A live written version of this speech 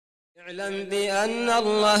اعلم بأن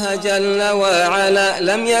الله جل وعلا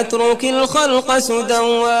لم يترك الخلق سدى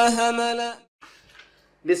وهملا.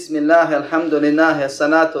 بسم الله الحمد لله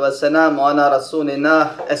الصلاة والسلام على رسول الله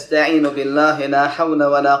استعين بالله لا حول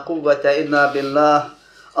ولا قوة إلا بالله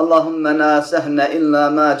اللهم لا سهل إلا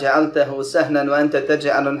ما جعلته سهلا وأنت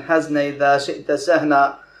تجعل الحزن إذا شئت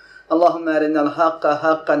سهلا اللهم أرنا الحق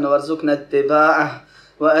حقا وارزقنا اتباعه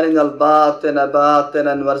وأرنا الباطل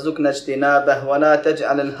باطلا وارزقنا اجتنابه ولا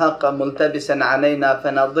تجعل الحق ملتبسا علينا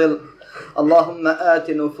فنضل اللهم آت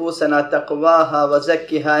نفوسنا تقواها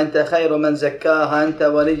وزكها أنت خير من زكاها أنت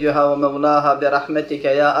وليها ومولاها برحمتك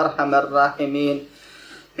يا أرحم الراحمين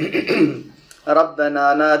ربنا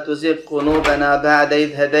لا تزغ قلوبنا بعد إذ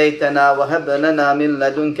هديتنا وهب لنا من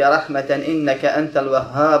لدنك رحمة إنك أنت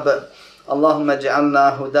الوهاب اللهم اجعلنا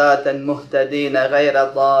هداة مهتدين غير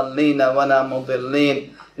ضالين ولا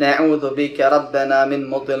مضلين نعوذ بك ربنا من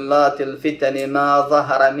مضلات الفتن ما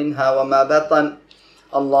ظهر منها وما بطن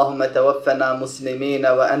اللهم توفنا مسلمين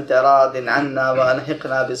وأنت راض عنا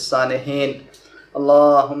وألحقنا بالصالحين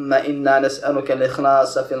اللهم إنا نسألك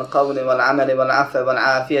الإخلاص في القول والعمل والعفو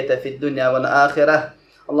والعافية في الدنيا والآخرة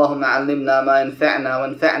اللهم علمنا ما ينفعنا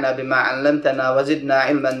وانفعنا بما علمتنا وزدنا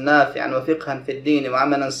علما نافعا وفقها في الدين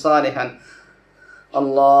وعملا صالحا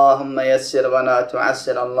اللهم يسر ولا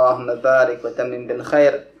تعسر اللهم بارك وتمم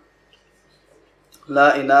بالخير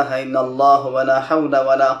لا إله إلا الله ولا حول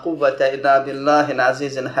ولا قوة إلا بالله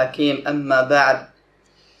العزيز الحكيم أما بعد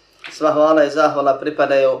sva hvala i zahvala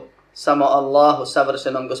pripadaju samo Allahu,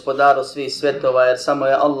 savršenom gospodaru svih svjetova, jer samo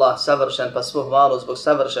je Allah savršen, pa svu hvalu zbog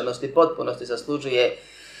savršenosti i potpunosti zaslužuje.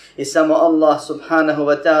 I samo Allah subhanahu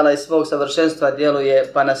wa ta'ala iz svog savršenstva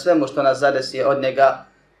djeluje, pa na svemu što nas zadesi od njega,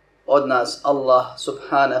 od nas Allah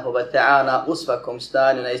subhanahu wa ta'ala u svakom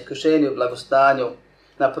stanju, na iskušenju, blagostanju,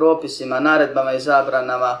 na propisima, naredbama i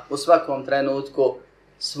zabranama, u svakom trenutku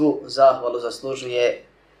svu zahvalu zaslužuje.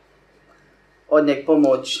 Od njeg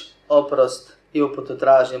pomoć, oprost i uputu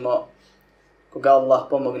tražimo. Koga Allah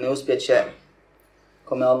pomogne uspjeće,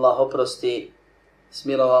 kome Allah oprosti,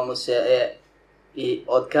 smilovao mu se i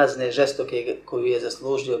od kazne žestoke koju je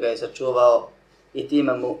zaslužio ga je sačuvao i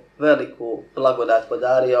time mu veliku blagodat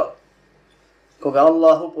podario. Koga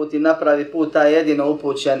Allah uputi napravi put, taj jedino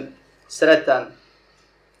upućen, sretan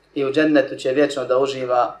i u džennetu će vječno da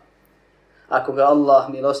uživa. Ako ga Allah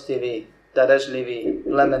milostivi, darežljivi,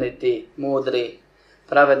 plemeniti, mudri,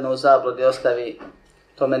 pravedno u zabludi ostavi,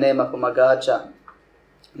 tome nema pomagača,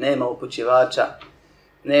 nema upućivača,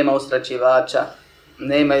 nema uskraćivača,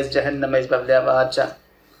 nema iz džehennema izbavljavača,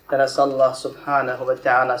 da nas Allah subhanahu wa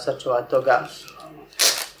ta'ala sačuva toga.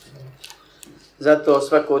 Zato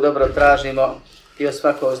svako dobro tražimo i od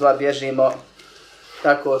svakog zla bježimo,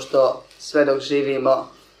 tako što sve dok živimo,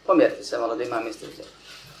 pomjerite se malo da imam istrike.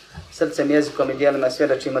 Srcem, jezikom i dijelima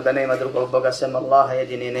svjedočimo da nema drugog Boga sem Allaha,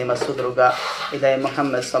 jedini nema sudruga i da je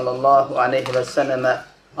Muhammed sallallahu alejhi ve selleme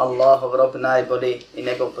Allahov rob najbolji i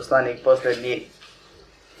njegov poslanik posljednji.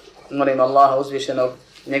 Molim Allaha uzvišenog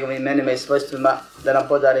njegovim imenima i svojstvima da nam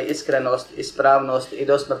podari iskrenost, ispravnost i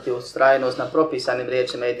do smrti ustrajnost na propisanim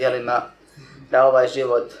riječima i dijelima, da ovaj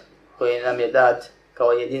život koji nam je dat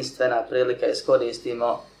kao jedinstvena prilika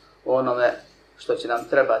iskoristimo u onome što će nam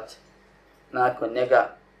trebati nakon njega.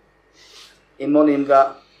 I molim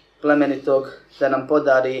ga plemenitog da nam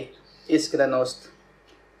podari iskrenost,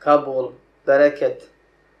 kabul, bereket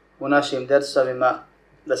u našim dersovima,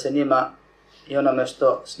 da se njima i onome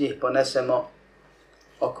što s njih ponesemo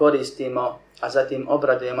okoristimo, a zatim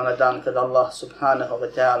obradujemo na dan kada Allah subhanahu wa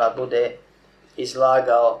ta'ala bude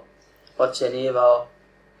izlagao, ocjenjivao,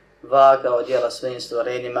 vagao djela svojim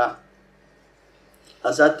stvorenjima.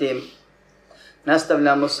 A zatim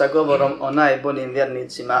nastavljamo sa govorom o najboljim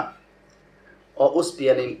vjernicima, o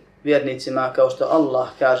uspjelim vjernicima, kao što Allah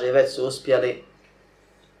kaže već su uspjeli,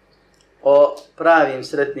 o pravim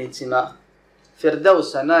sretnicima,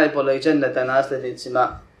 Firdausa, najboljeg dženneta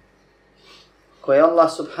nasljednicima, koje je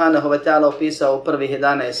Allah subhanahu wa ta'ala opisao u prvih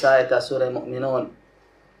 11 ajeta sure Mu'minun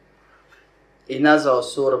i nazvao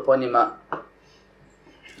suru po njima.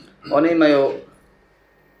 Oni imaju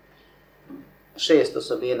 6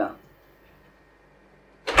 osobina.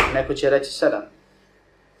 Neko će reći 7.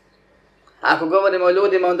 Ako govorimo o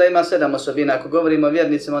ljudima, onda ima 7 osobina. Ako govorimo o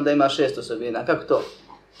vjernicima, onda ima 6 osobina. Kako to?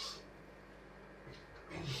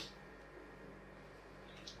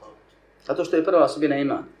 Zato što je prva osobina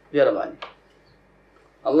ima vjerovanje.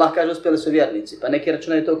 Allah kaže uspjeli su vjernici, pa neki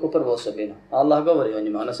računaju to kao prvu osobinu. Allah govori o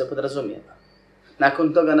njima, ona se podrazumijeva.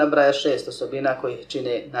 Nakon toga nabraja 6 osobina koji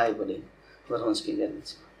čine najboljim vrhunskim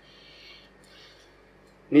vjernicima.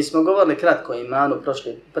 Mi smo govorili kratko o imanu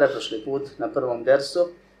preprošli put na prvom dersu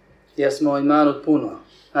jer smo o imanu puno,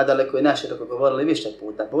 nadaleko i naširoko govorili više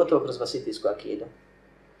puta, pogotovo kroz vasitijsku akidu.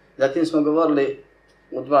 Zatim smo govorili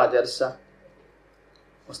u 2 dersa,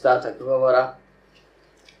 ostatak govora,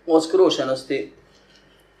 o skrušenosti,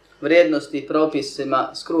 vrijednosti i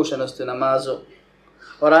propisima skrušenosti u namazu,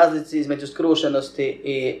 o razlici između skrušenosti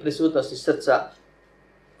i prisutnosti srca,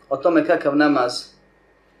 o tome kakav namaz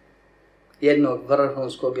jednog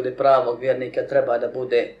vrhunskog ili pravog vjernika treba da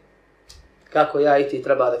bude, kako ja i ti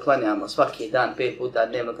treba da klanjamo svaki dan 5 puta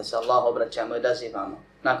dnevno kad se Allah obraćamo i odazivamo,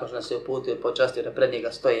 nakon što nas je uputio i počastio da pred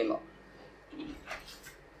njega stojimo.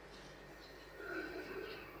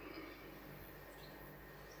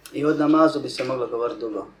 I od namazu bi se moglo govoriti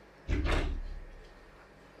dugo.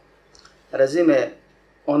 Rezime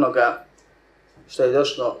onoga što je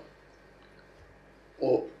došlo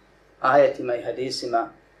u ajetima i hadisima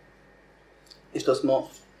i što smo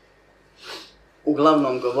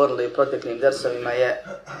uglavnom govorili u proteklim dersovima je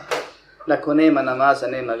da ko nema namaza,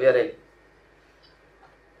 nema vjere.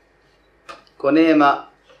 Ko nema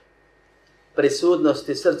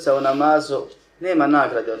prisutnosti srca u namazu, nema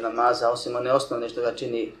nagrade od namaza, osim one osnovne što ga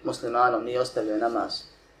čini muslimanom, nije ostavio namaz.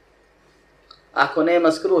 Ako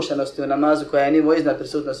nema skrušenosti u namazu koja je nivo iznad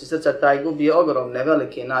prisutnosti srca, taj gubi ogromne,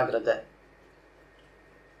 velike nagrade.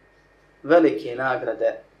 Velike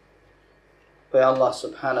nagrade koje Allah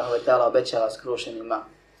subhanahu wa ta'ala obećava skrušenima.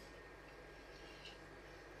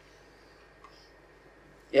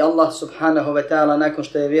 I Allah subhanahu wa ta'ala nakon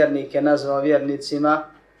što je vjernike nazvao vjernicima,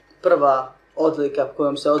 prva odlika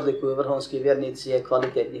kojom se odlikuju vrhunski vjernici je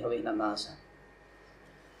kvalitet njihovih namaza.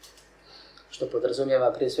 Što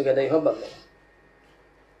podrazumijeva prije svega da ih obavljaju.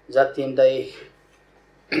 Zatim da ih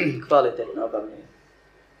kvalitetno obavljaju.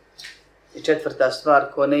 I 4.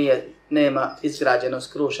 stvar, ko nema izgrađeno,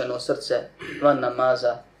 skrušeno srce van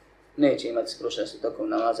namaza, neće imati skrušenosti tokom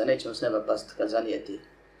namaza, neće mu s neba pasti kad zanijeti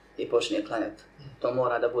i počne klanjati. To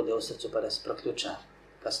mora da bude u srcu pa da se proključa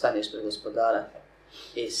kad staneš pred gospodara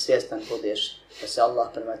i svjestan budeš da se Allah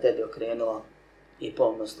prema tebi okrenuo i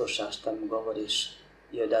pomno slušaš šta mu govoriš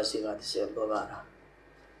i odaziva ti se i odgovara.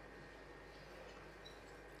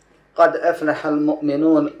 Kad aflahal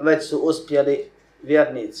mu'minun, već su uspjeli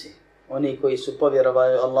vjernici, oni koji su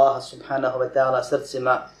povjerovali Allaha subhanahu wa ta'ala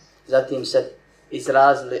srcima, zatim se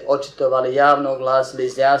izrazili, očitovali, javno oglasili,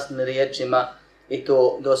 izjasnili riječima i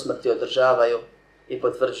to do smrti održavaju i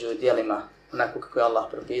potvrđuju djelima onako kako je Allah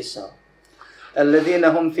propisao.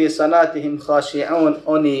 Alladina hum fi salatihim khashi'un,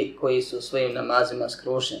 oni koji su svojim namazima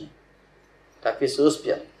skrušeni. Takvi su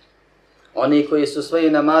uspjeli. Oni koji su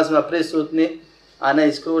svojim namazima prisutni, a ne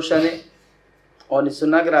iskrušeni, oni su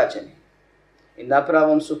nagrađeni i na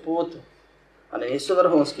pravom su putu. Oni nisu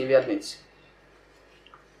vrhunski vjernici.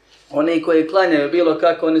 Oni koji klanjaju bilo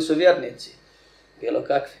kako, oni su vjernici. Bilo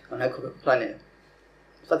kakvi, onako kako klanjaju.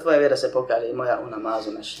 Sva tvoja vjera se pokaže i moja u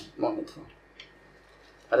namazu našem, molitvom.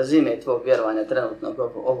 Rezime tvog vjerovanja trenutnog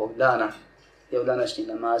ovog dana je u današnjim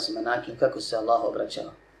namazima, način kako se Allah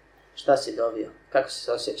obraćao, šta si dovio, kako si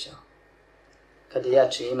se osjećao. Kad je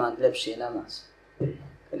jači iman, ljepši je namaz.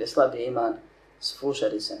 Kad je slabiji iman,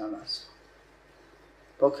 sfušari se namaz.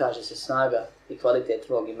 Pokaže se snaga i kvalitet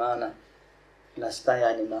tvog imana na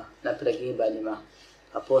stajanjima, na pregibanjima,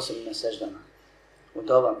 a posebno na seždama, u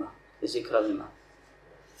dovama i zikrovima,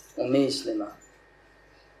 u mislima,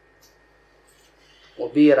 u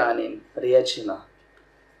biranim riječima,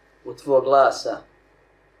 u tvog glasa,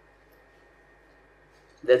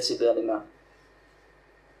 decibelima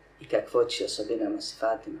i kakvoći osobinama,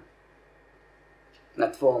 sifatima,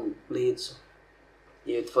 na tvom licu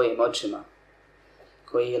i u tvojim očima,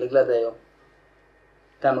 koji ili gledaju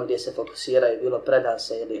tamo gdje se fokusiraju, bilo preda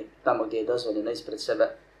se ili tamo gdje je dozvoljeno ispred sebe,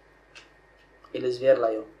 ili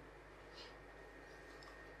zvjerlaju.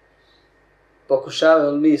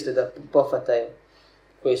 Pokušavaju misli da pofataju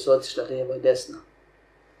koji su otišli lijevo i desno,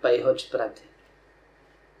 pa ih oči prati,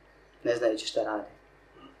 ne znajući šta radi.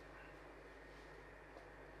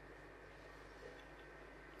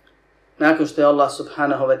 Nakon što je Allah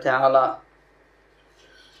subhanahu wa ta'ala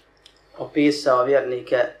opisao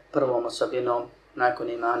vjernike prvom osobinom nakon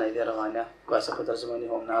imana i vjerovanja, koja se podrazumije u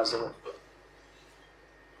njihovom nazivu,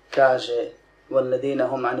 kaže وَالَّذِينَ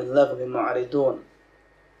هُمْ عَنِ اللَّغْوِ مُعْرِدُونَ,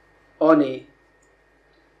 oni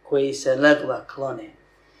koji se legla klone.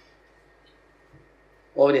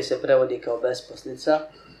 Ovdje se prevodi kao besposlica,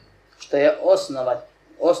 što je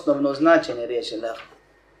osnovno značenje riječi legla.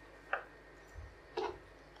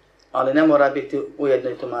 Ali ne mora biti ujedno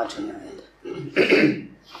i tumačenje.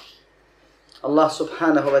 Allah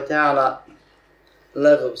subhanahu wa ta'ala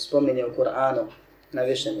legl spominje u Kur'anu na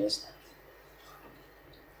više mjesta.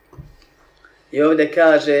 I ovdje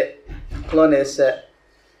kaže klone se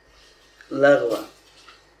lagva.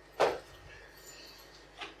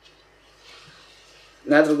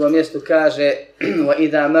 Na drugom mjestu kaže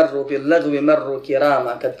وَإِذَا مَرُّوا بِاللَّغْوِ مَرُّوا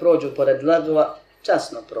كِرَامًا. Kad prođu pored lagva,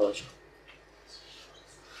 časno prođu.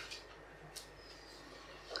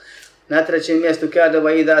 Na trećem mjestu kaže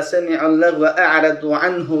وَإِذَا سَمِعُوا اللَّغْوَ أَعْرَضُوا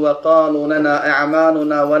عَنْهُ وَقَالُوا لَنَا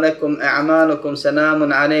أَعْمَالُنَا وَلَكُمْ أَعْمَالُكُمْ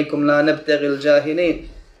سَلَامٌ عَلَيْكُمْ لَا نَبْتَغِي الْجَاهِلِينَ.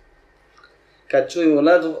 Kad čuju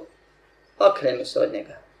lagvu, okrenu se od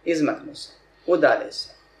njega, izmaknu se, udalje se.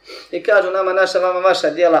 I kažu nama naša, vama vaša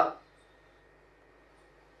djela.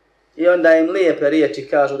 I onda im lijepe riječi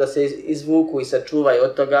kažu da se izvuku i sačuvaju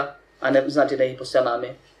od toga, a ne znači da ih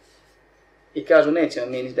poselame. I kažu nećemo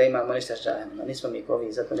mi da imamo ništa s džahilima, nismo mi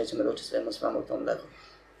kovi, zato nećemo da učestvujemo s vama u tom lagvu.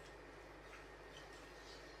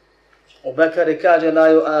 U Bekari kaže la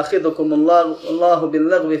yu'ahidukum Allahu bil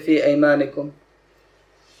lagvi fi aymanikum.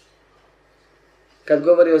 Kad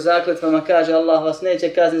govori o zakletvama kaže Allah vas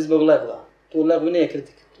neće kazniti zbog lagva. Tu lagvu nije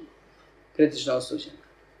kritično osuđen.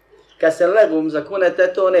 Kad se lagvom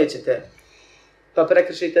zakunete, to nećete. Pa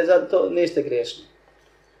prekršite, za to niste griješni.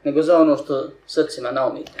 Nego za ono što srcima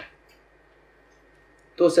naumite.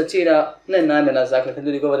 Tu se cilja ne namjerna zakletva.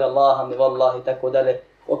 Ljudi govori Allah mi wallahi i tako dalje.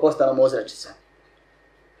 Postanu mozrečica.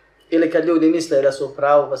 Ili kad ljudi misle da su u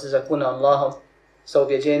pravu pa se zakune Allahom sa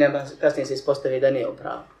ubjeđenjem, kasnije se ispostavi da nije u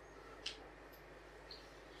pravu.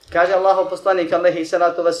 Kaže Allahov poslanik alejhi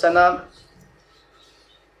salatu vesselam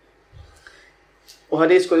u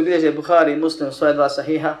hadisu koji bilježe Buhari i Muslim u svoje dva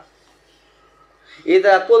sahiha: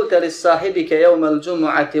 "Iza qulta lis sahibika yawm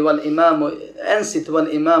al-jum'ati wal imamu ansit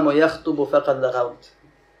wal imamu yakhutubu faqad laghawt."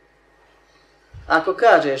 Ako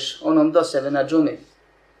kažeš onom do sebe na džumi,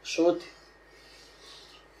 šuti.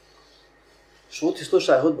 Šuti,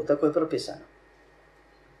 slušaj hudbu, tako je propisano.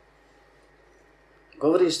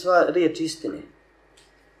 Govoriš riječ istine.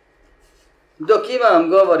 Dok imam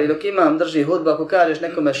govori, dok imam drži hudbu, ako kažeš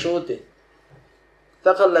nekome šuti,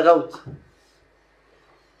 faqad laghawt.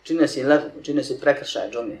 Čine si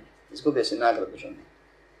prekršaj džumi, izgubio si nagradu džumi.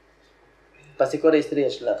 Pa si koristi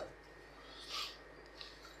riječ lagv.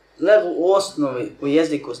 Lagv u osnovi u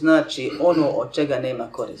jeziku znači ono od čega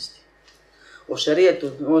nema koristi. U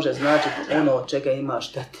šerijetu može značiti ono od čega ima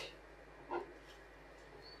štete.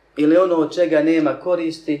 Ili ono od čega nema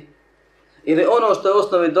koristi. Ili ono što je u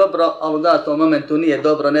osnovi dobro, a u datom momentu nije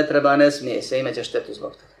dobro, ne treba, ne smije se, imat će štetu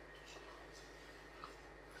zbog toga.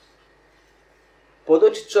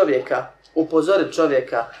 Podučiti čovjeka, upozoriti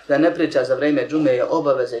čovjeka da ne priča za vrijeme džume je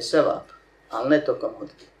obaveza i sevap, ali ne tokom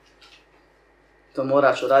hudbe. To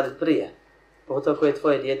moraš uraditi prije. Pogotovo koje je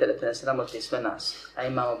tvoje dijete da te ne sramoti sve nas. A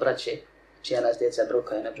imamo braće čija nas djeca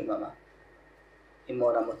brukaju na džumama. I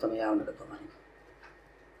moramo o tome javno da govorimo.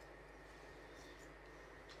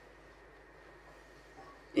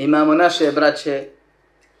 Imamo naše braće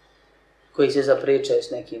koji se zapričaju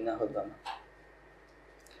s nekim na hudbama.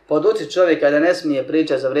 Podučiti čovjeka da ne smije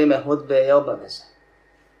pričati za vrijeme hudbe je obaveza.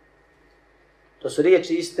 To su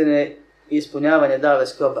riječi istine i ispunjavanje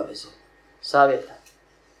davetske obaveze, savjeta.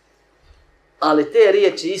 Ali te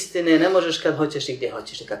riječi istine ne možeš kad hoćeš i gdje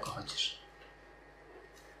hoćeš i kako hoćeš.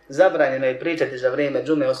 Zabranjeno je pričati za vrijeme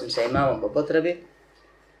džume osim sa imamom po potrebi.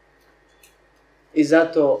 I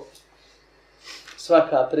zato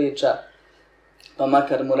svaka priča, pa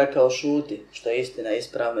makar mu rekao šuti, što je istina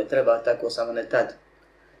ispravno i treba tako, samo ne tad.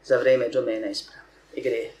 Za vrijeme džume je neispravno. I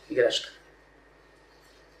grije, i greška.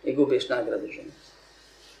 I gubiš nagradu džume.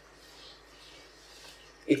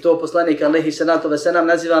 I to poslanik alejhi salatu vesselam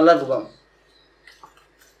naziva lagvom.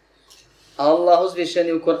 Allah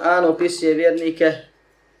uzvišeni u Kur'anu opisuje vjernike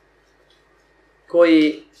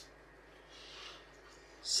koji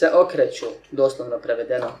se okreću, doslovno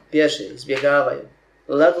prevedeno, bježe, izbjegavaju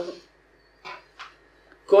lagv,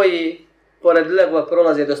 koji pored lagva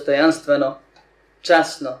prolaze dostojanstveno,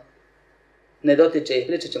 časno, ne dotiče ih,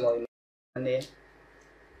 pričat ćemo ovim nije.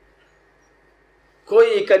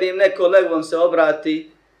 Koji kad im neko lagvom se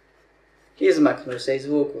obrati, izmaknu se,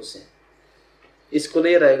 izvuku se.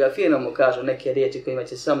 Iskuliraju ga, fino mu kažu neke riječi kojima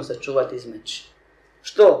će samo sačuvati izmeći.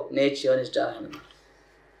 Što? Neće oni s džahilima.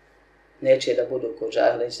 Neće da budu ko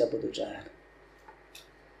džahili, neće da budu džahili.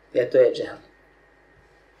 Jer to je džahil.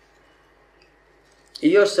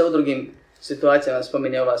 I još se u drugim situacijama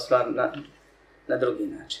spominje ova stvar na drugi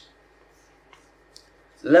način.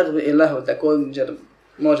 Lagv i lahu također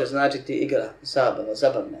može značiti igra, zabava,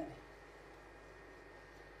 zabavljanje.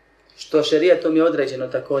 Što šerijatom je određeno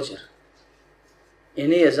također. I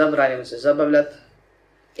nije zabranjeno se zabavljati,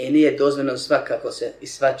 i nije dozvoljeno svakako se i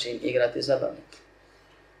svačim igrati i zabavljati.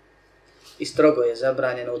 I strogo je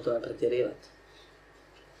zabranjeno u tome pretjerivati.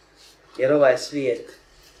 Jer ovaj svijet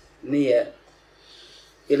nije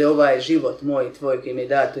ili ovaj život moj i tvoj koji mi je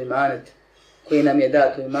dat u imanet, koji nam je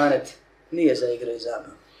dat u imanet, nije za igru i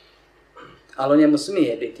zabavu. Ali u njemu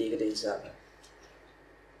smije biti igre i zabave.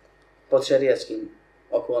 Pod šerijatskim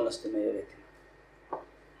okolnostima i uvjetima.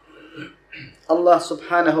 Allah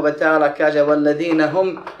subhanahu wa ta'ala kaže وَالَّذِينَ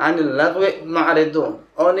هُمْ عَنِ اللَّغْوِ مَعْرِدُونَ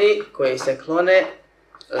Oni koji se klone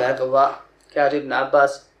lagva, kaže Ibn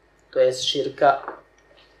Abbas, to je širka.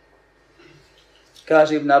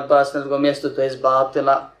 Kaže Ibn Abbas na drugom mjestu, to je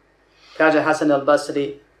batila. Kaže Hasan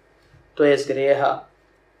al-Basri, to je grijeha.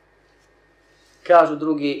 Kažu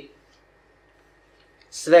drugi,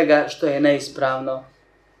 svega što je neispravno.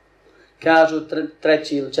 Kažu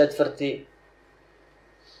treći ili četvrti,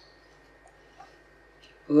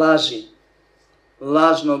 laži,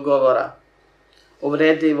 lažnog govora,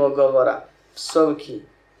 uvredljivog govora, psovki,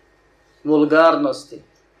 vulgarnosti.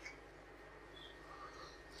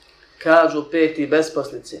 Kažu peti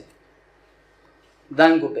besposlice,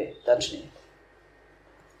 dangube, tačnije.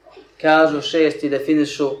 Kažu šesti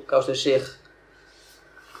definišu, kao što je šejh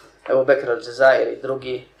Ebu Bekr al-Džezairi i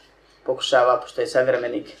drugi, pokušava, pošto je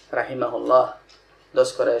savremenik, rahimahullah,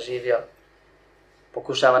 doskora je živio,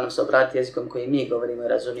 pokušava nam se obratiti jezikom koji mi govorimo i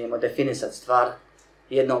razumijemo, definisati stvar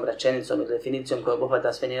jednom rečenicom ili definicijom koja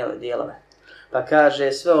obuhvata sve njene dijelove. Pa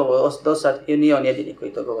kaže sve ovo do sad, i nije on jedini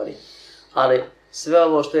koji to govori, ali sve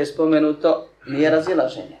ovo što je spomenuto nije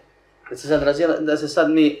razilaženje. Da se sad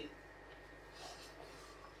mi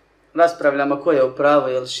raspravljamo ko je u pravu,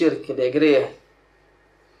 je li širk ili je grijeh.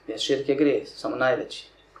 Jer širk je grijeh, samo najveći.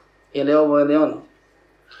 Ili ovo ili ono.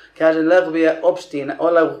 Kaže, lagv je opština,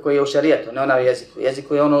 lagv koji je u šarijetu, ne ona u jeziku.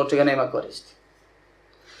 Jeziku je ono od čega nema koristi.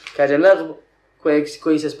 Kaže, lagv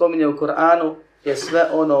koji se spominje u Kur'anu je sve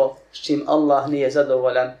ono s čim Allah nije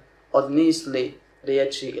zadovoljan od misli,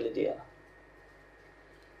 riječi ili dijela.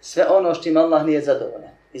 Sve ono s čim Allah nije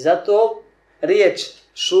zadovoljan. I zato riječ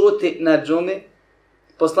šuti na džumi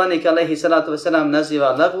poslanik alejhi salatu vesselam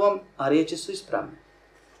naziva lagvom, a riječi su ispravne.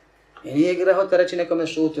 I nije grehota reći nekome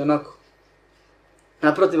šuti onako.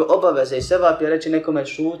 Naprotiv, obaveze i sevap je reći nekome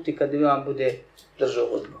šuti kad imam bude držao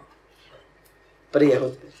hudbu. Prije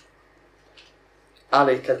hudbe.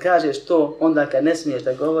 Ali kad kažeš to, onda kad ne smiješ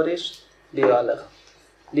da govoriš, biva lagv.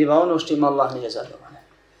 Biva ono s čim Allah nije zadovoljan.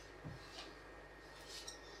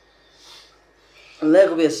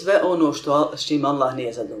 Lagv je sve ono s čim Allah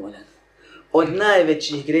nije zadovoljan. Od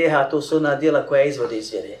najvećih grijeha to su ona djela koja izvode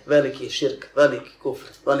iz vjere. Veliki širk, veliki kufr,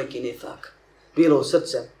 veliki nifak. Bilo u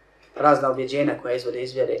srcem, razna ubjeđenja koja izvode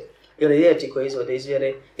iz vjere, ili riječi koje izvode iz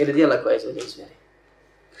vjere, ili djela koja izvode iz vjere.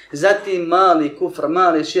 Zatim mali kufr,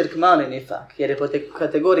 mali širk, mali nifak, jer je po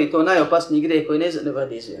kategoriji to najopasniji grijeh koji ne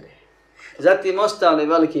izvode iz vjere. Zatim ostali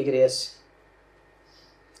veliki grijesi.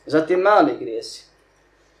 Zatim mali grijesi.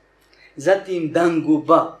 Zatim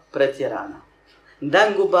danguba pretjerana.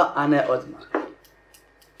 Danguba, a ne odmor.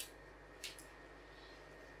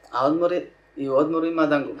 A i u odmoru ima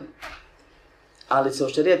dangube. Ali se u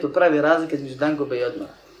šerijetu pravi razlika između dangube i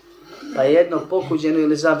odmora. Pa je jedno pokuđeno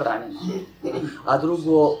ili zabranjeno, a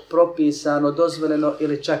drugo propisano, dozvoljeno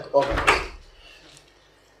ili čak obavezno.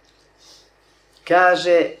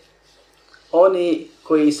 Kaže, oni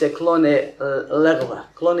koji se klone lagva,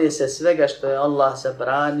 klone se svega što je Allah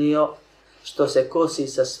zabranio, što se kosi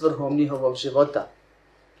sa svrhom njihovog života.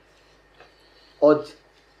 Od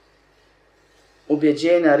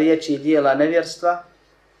ubjeđenja, riječi i dijela nevjerstva,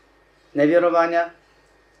 nevjerovanja,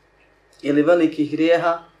 ili velikih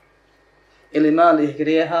grijeha, ili malih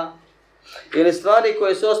grijeha, ili stvari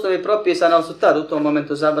koje su osnovi propisane, ali su tad u tom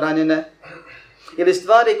momentu zabranjene, ili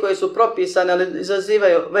stvari koje su propisane, ali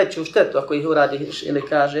izazivaju veću štetu ako ih uradiš ili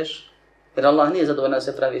kažeš, jer Allah nije zadovoljan da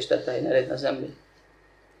se pravi šteta i nered na zemlji.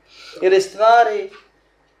 Ili stvari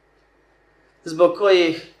zbog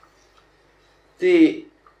kojih ti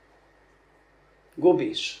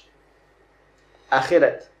gubiš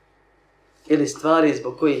ahiret, ili stvari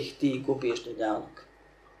zbog kojih ti gubiš dunjaluk.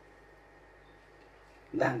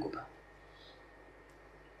 Danguba.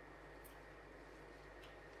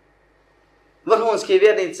 Vrhunski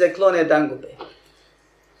vjernice klone dangube.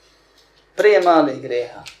 Prije malih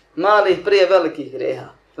greha. Malih prije velikih greha.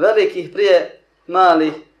 Velikih prije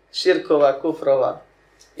malih širkova, kufrova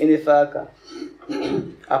i nifaka.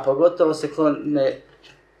 A pogotovo se klone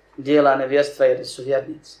dijela nevjerstva jer su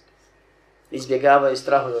vjernici. Izbjegavaju i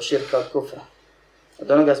strahuju širka od kufra.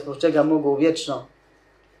 Od onoga zbog čega mogu vječno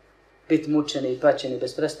biti mučeni i paćeni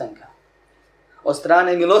bez prestanka. Od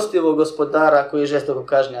strane milostivog gospodara koji žestoko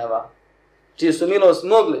kažnjava, čiju su milost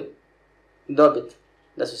mogli dobiti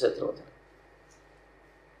da su se trudili.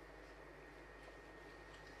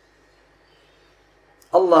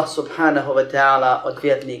 Allah subhanahu wa ta'ala od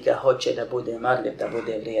vjernika hoće da bude marljiv, da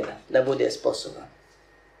bude vrijedan, da bude sposoban,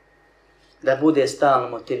 da bude stalno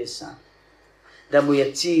motivisan, da mu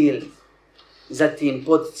je cilj, zatim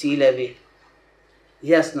podciljevi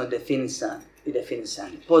jasno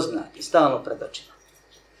definisani, poznati i stalno pred očima.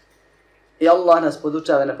 I Allah nas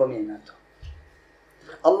podučava na pomjena to.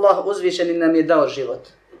 Allah uzvišeni nam je dao život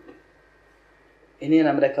i nije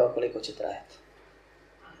nam rekao koliko će trajati.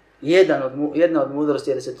 Jedna od mudrosti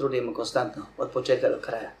je da se trudimo konstantno, od početka do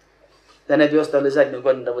kraja. Da ne bi ostavili zadnju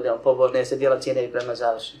godinu da budemo pobožni, jer se dijela cijenevi prema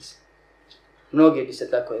završnici. Mnogi bi se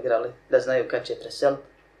tako igrali, da znaju kad će preseliti.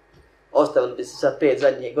 Ostavili bi se sa 5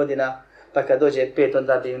 zadnjih godina, pa kad dođe 5,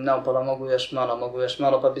 onda bi im naopalo mogu još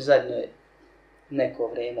malo, pa bi zadnje neko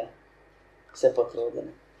vrijeme se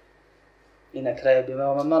potrudili. I na kraju bi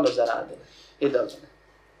veoma malo zaradili i dobili.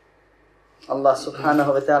 Allah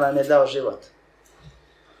subhanahu wa ta'ala nam je dao život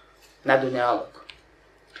na dunjaluku.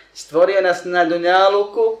 Stvorio nas na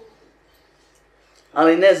dunjaluku,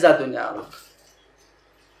 ali ne za dunjaluk.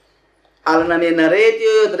 Ali nam je naredio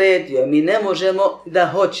i odredio, mi ne možemo da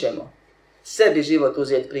hoćemo sebi život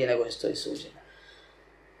uzeti prije nego što je suđeno.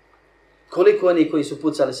 Koliko oni koji su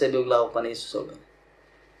pucali sebi u glavu pa nisu sobili?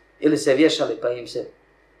 Ili se vješali pa im se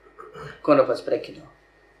konopac prekinuo?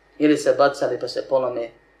 Ili se bacali pa se polome,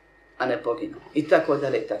 a ne poginu? I tako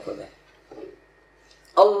dalje, i tako dalje.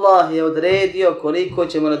 Allah je odredio koliko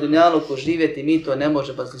ćemo na dunjaluku živjeti, mi to ne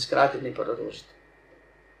možemo ni skratiti ni produžiti.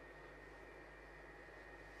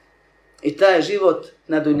 I taj život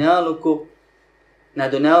na dunjaluku, na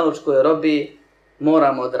dunjalučkoj robi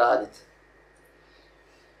moramo odraditi.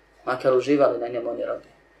 Makar uživali na njemu oni robi.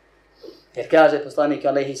 Jer kaže poslanik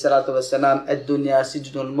alejhi salatu vesselam: "Ed dunja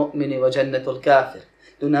siđnul mu'mini wa džennetul kafir."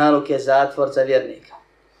 Dunjaluk je zatvor za vjernika,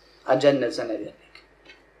 a džennet za nevjernika.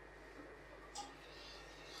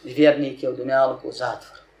 Vjernik je u dunjaluku u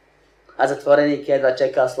zatvoru, a zatvorenik jedva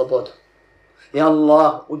čeka slobodu. I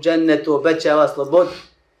Allah u džennetu obećava slobodu.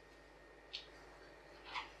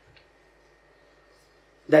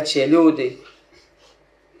 Da će ljudi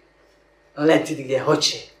letiti gdje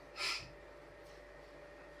hoće,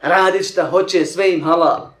 raditi šta hoće, sve im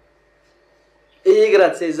halal, i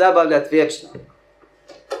igrat se i zabavljati vječno,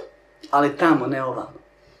 ali tamo ne ovamo.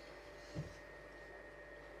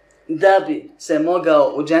 Da bi se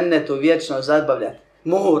mogao u džennetu vječno zabavljati,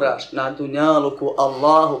 moraš na dunjaluku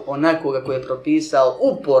Allahu onako kako je propisao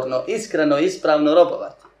uporno, iskreno, ispravno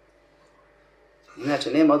robovati.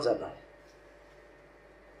 Inače nema od zabave.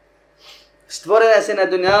 Stvorena se na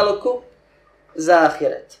dunjaluku za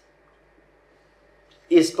ahiret.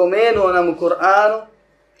 I spomenuo nam u Kur'anu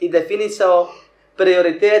i definisao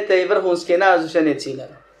prioritete i vrhunske nazvišene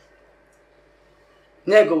ciljeve.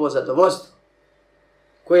 Njegovo zadovoljstvo,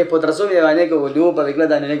 koje podrazumijeva njegovu ljubav i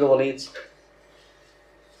gledanje njegovo lice.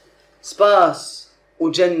 Spas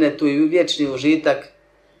u džennetu i vječni užitak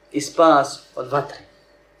i spas od vatre.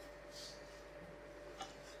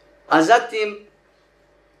 A zatim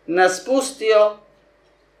nas pustio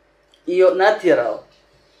i natjerao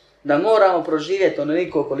da moramo proživjeti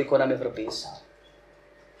onoliko koliko nam je propisao.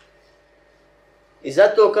 I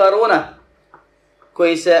zato Karuna,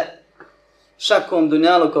 koji se šakom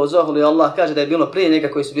dunjaluka uzoholio, Allah kaže da je bilo prije njega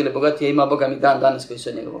koji su bili bogatiji, ima Boga mi dan danas koji su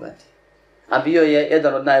od njega bogatiji. A bio je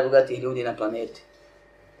jedan od najbogatijih ljudi na planeti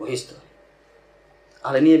u historiji.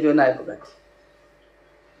 Ali nije bio najbogatiji.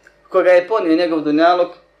 Koga je ponio njegov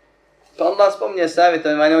dunjaluk, pa Allah spominje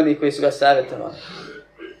savjetovanje onih koji su ga savjetovali.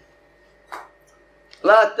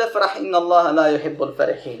 La tefrah inna Allaha la yuhibbul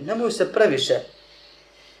farihin. Nemoj se previše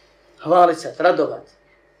hvalicat, radovat.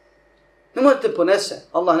 Nemoj te ponese.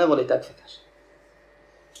 Allah ne voli takve, kaže.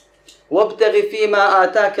 Wabtaghi fima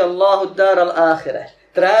ataka Allahu dar al-akhirah.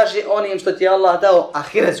 Traži onim što ti je Allah dao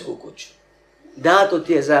ahiretsku kuću. Dato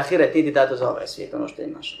ti je za ahiret, ti dato za ovaj svijet, ono što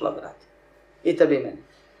imaš, blagodati. I tebi meni.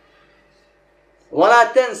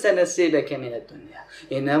 Wala tense nasibeke mine dunja.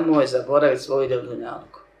 I nemoj zaboraviti svoj dio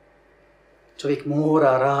dunjalku. Čovjek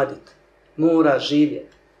mora raditi, mora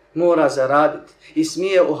živjeti, mora zaraditi i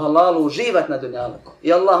smije u halalu uživati na dunjalku.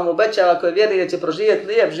 I Allah mu obećava ako je vjernik da će proživjeti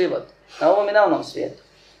lijep život na ovom i na onom svijetu.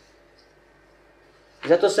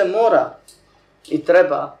 Zato se mora i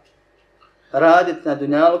treba raditi na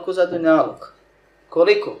dunjaluku za dunjaluk.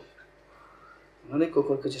 Koliko? Onoliko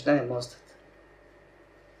koliko ćeš na njemu ostati.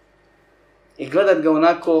 I gledat ga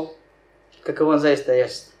onako kakav on zaista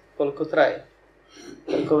jest. Koliko traje,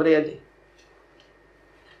 koliko vrijedi.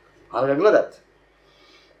 Ali ga gledat.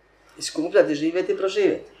 Iskupljati, živjeti i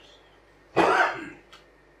proživjeti.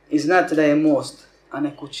 I znati da je most, a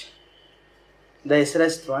ne kuća. Da je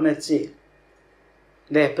sredstvo, a ne cilj.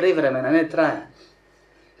 Da je privremen, a ne trajan.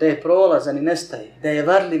 da je prolazan i nestaje, da je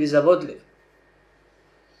varljiv i zavodljiv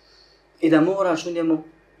i da moraš u njemu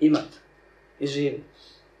imati i živjeti.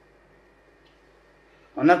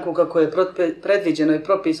 Onako kako je predviđeno i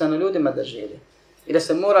propisano ljudima da živi. I da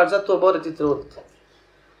se moraš za to boriti i truditi.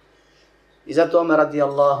 I zato Omer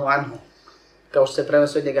radijallahu anhu, kao što se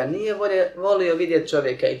prenosi od njega, nije volio vidjeti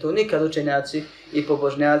čovjeka, i to nikad učenjaci i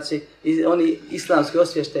pobožnjaci i oni islamski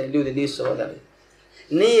osvješteni ljudi nisu voljeli.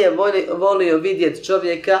 Nije volio vidjeti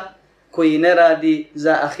čovjeka koji ne radi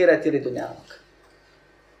za ahiret ili dunjalog.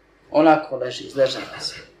 Onako leži, izležava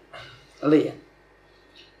se. Lijen.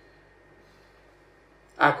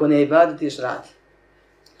 Ako ne ibadetiš, radi.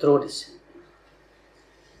 Trudi se.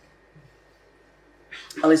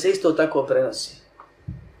 Ali se isto tako prenosi.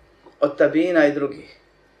 Od tabina i drugih.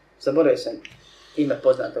 Zaboravio sam ime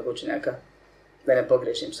poznatog učenjaka, da ne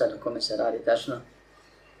pogrešim sad o kome se radi tačno.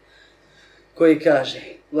 Koji kaže: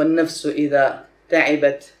 وَالنَّفْسُ إِذَا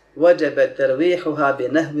تَعِبَتْ وَجَبَتْ تَرْوِيحُهَا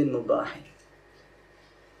بِنَهْوٍ مُبَاحٍ.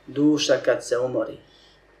 Duša kad se umori.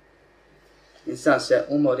 Insan se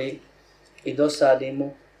umori i dosadi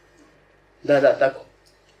mu, da, tako,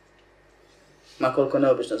 ma koliko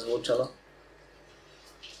neobično zvučalo,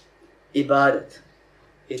 ibadet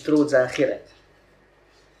i trud za ahiret,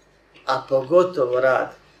 a pogotovo rad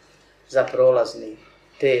za prolazni,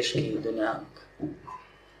 teški dunjaluk.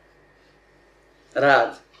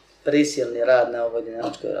 Rad, prisilni rad na ovoj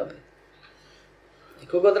dunjalučkoj robi. I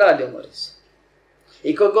kogod radi, umori se.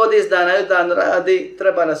 I kogod iz dana u dan radi,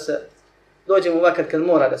 treba da se dođe mu vakat kad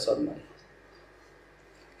mora da se odmori.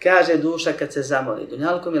 Kaže duša kad se zamori,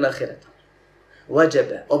 dunjalkom ili ahiretom.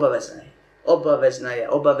 Vađebe,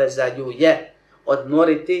 obavezaju je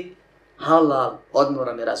odmoriti halal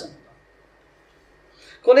odmorom i razumom.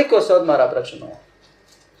 Koliko se odmara, braćo moja?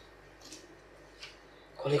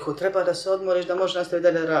 Koliko treba da se odmoriš da možeš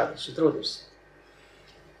nastaviti dalje radiš i trudiš se.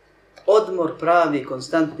 Odmor pravi,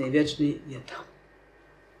 konstantni i vječni je tamo.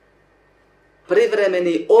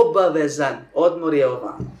 Privremeni, obavezan odmor je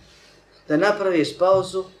ovamo. Da napraviš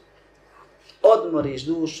pauzu, odmoriš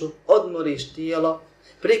dušu, odmoriš tijelo,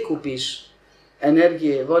 prikupiš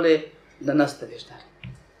energije i volje da nastaviš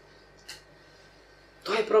dalje.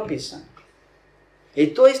 To je propisano.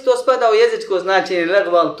 I to isto spada u jezičko značenje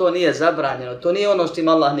legval, to nije zabranjeno, to nije ono što im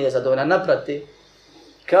Allah nije zadovoljan. Naprati,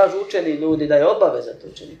 kažu učeni ljudi da je obaveza to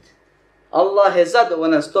učiniti. Allah je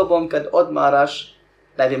zadovoljan s tobom kad odmaraš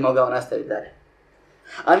da bi mogao nastaviti dalje.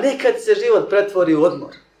 A nekad se život pretvori u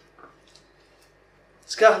odmor.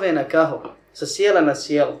 S kahve na kahu, sa sjela na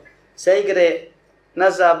sjelu, sa igre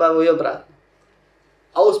na zabavu i obratno.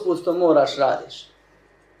 A usput to moraš radiš.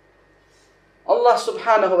 Allah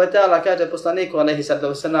subhanahu wa ta'ala kaže poslaniku alejhi salatu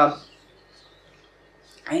vesselam,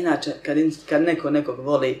 a inače kad neko nekog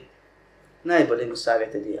voli, najbolje mu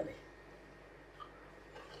savjete dijeli.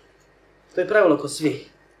 To je pravilo kod svih.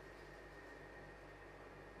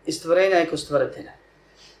 I stvorenja i kod stvoritelja.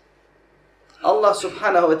 Allah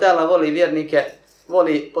subhanahu wa ta'ala voli vjernike,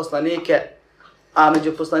 voli poslanike, a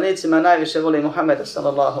među poslanicima najviše voli Muhammeda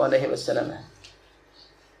sallallahu alejhi ve selleme.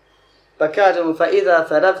 Pa kaže mu: فَإِذَا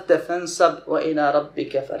فَرَغْتَ فَانْصَبْ وَإِلَى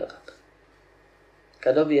رَبِّكَ فَارْغَب.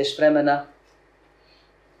 Kad dobiješ vremena,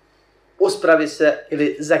 uspravi se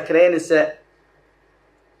ili zakreni se,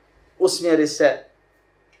 usmjeri se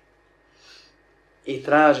i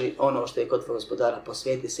traži ono što je kod tvojeg gospodara,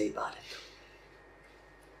 posvijeti se ibadetu.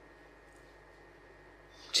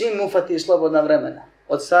 Čim ufatiš slobodna vremena,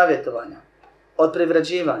 od savjetovanja, od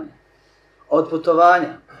privređivanja, od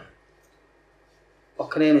putovanja,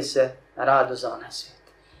 okreni se radu za onaj svijet.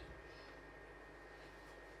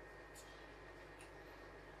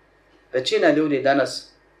 Većina ljudi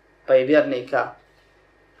danas, pa i vjernika,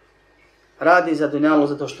 radi za dunjalu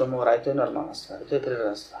zato što mora i to je normalna stvar, to je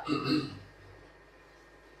prirodna stvar.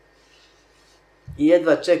 I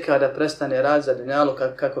jedva čeka da prestane rad za dunjalu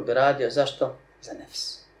kako bi radio, zašto? Za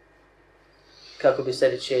nefs. Kako bi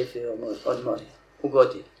sebi čefio, odmorio,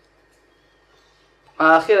 ugodio.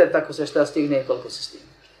 A ahiret tako se šta stigne i koliko se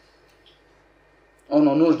stigne.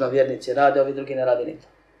 Ono nužno vjernici rade, ovi drugi ne rade ni to.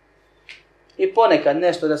 I ponekad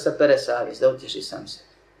nešto da se pere savjest, da utješi sam se.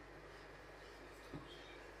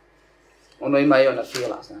 Ono ima i ona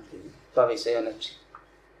fila, znate, bavi se i ona čini.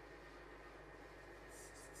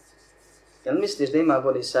 Jel misliš da ima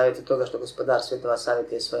bolji savjet od toga što gospodar svjetova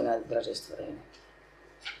savjetuje svoje najdraže stvorenje?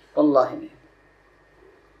 Wallahi ne.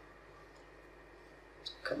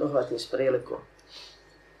 Kad uhvatiš priliku,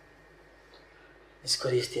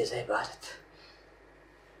 iskoristi je za ibadet.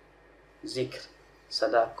 Zikr,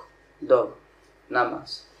 sadaku, dovu,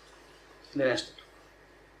 namaz ili nešto.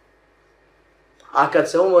 A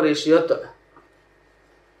kad se umoriš i od toga,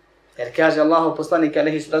 Jer kaže Allahov poslanik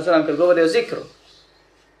alejhi salatu vesselam kad govori o zikru: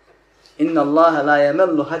 Inna Allaha la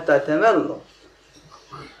yamallu hatta tamallu.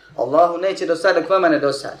 Allahu neće dosaditi dok vama ne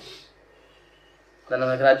dosadi. Da nam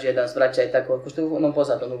nagrađuje, da nas vraća i tako, ko što u onom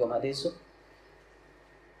poznatom drugom hadisu,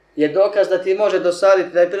 je dokaz da ti može dosaditi,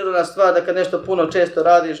 da je prirodna stvar da kad nešto puno često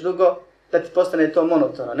radiš dugo, da ti postane to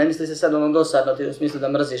monotono. Ne misli se sad ono dosadno, ti u smislu da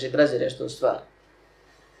mrziš i prezireš tu stvar.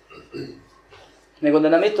 Nego da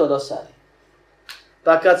nam i to dosadi.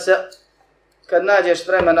 Pa kad nađeš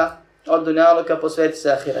vremena od dunjaluka, posveti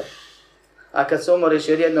se ahiretu. A kad se umoriš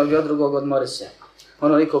od jednog i od drugog, odmori se.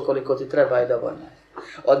 Onoliko koliko ti treba i dovoljno.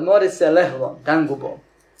 Odmori se lehvom, dangubom,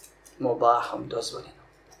 mubahom, dozvoljenom.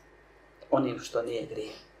 Onim što nije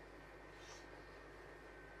grijeh.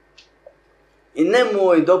 I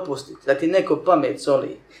nemoj dopustiti da ti neko pamet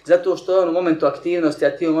soli, zato što je on u momentu aktivnosti,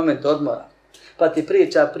 a ti u momentu odmora. Pa ti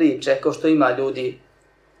priča priče, kao što ima ljudi,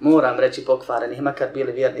 moram reći pokvarenih, makar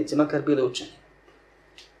bili vjernici, makar bili učeni.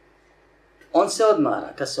 On se odmara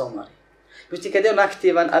kad se umori. Međutim, kad je on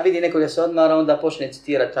aktivan, a vidi nekoga se odmara, onda počne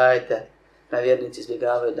citirati ajte, da vjernici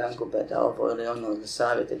izbjegavaju dangube, da ovo ili ono, da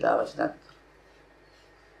savjete davati. Da.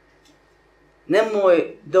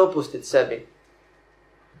 Nemoj dopustiti sebi,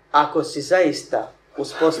 ako si zaista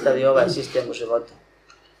uspostavi ovaj sistem u životu,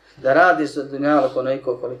 da radiš za dunjaluk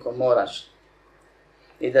onoliko koliko moraš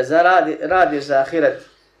i da radiš za ahiret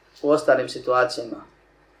u ostalim situacijama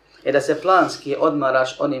i da se planski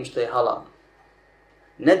odmaraš onim što je halal.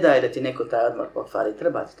 Ne daj da ti neko taj odmor pokvari,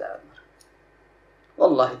 treba ti taj odmor.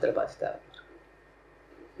 Wallahi, treba ti taj odmor.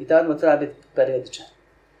 I taj odmor treba biti periodičan.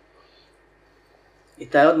 I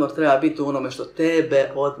taj odmor treba biti u onome što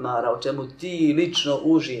tebe odmara, o čemu ti lično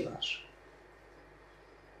uživaš.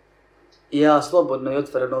 I ja slobodno i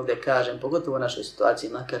otvoreno ovdje kažem, pogotovo u našoj situaciji,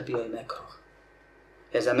 makar bio i mekruh.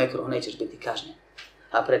 Jer za mekruh nećeš biti kažnjen,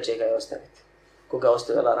 a preče ga je ostaviti. Koga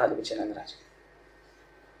ostavila radi, bit će nagrađen.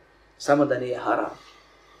 Samo da nije haram.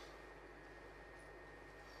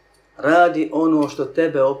 Radi ono što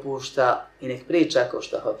tebe opušta i nek priča ko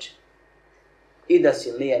što hoće. I da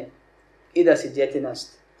si lijen, i da si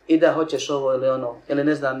djetinast, i da hoćeš ovo ili ono, ili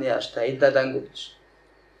ne znam nija šta, i da dangubiš.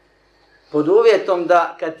 Pod uvjetom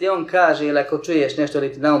da kad ti on kaže ili ako čuješ nešto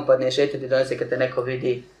ili ti naumpadne šetnje ti donese kad te neko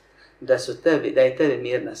vidi, da je tebi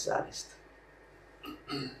mirna savjest.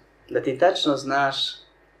 Da ti tačno znaš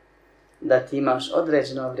da ti imaš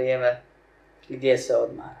određeno vrijeme gdje se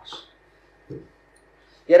odmaraš.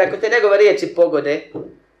 Jer ako te njegove riječi pogode,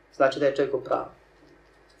 znači da je čovjek u pravu.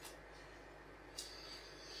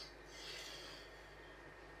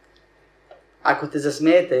 Ako te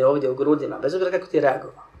zasmetaju ovdje u grudima, bez obzira kako ti je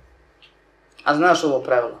reagovao, a znaš ovo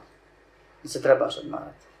pravilo, da se trebaš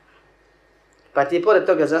odmarati. Pa ti pored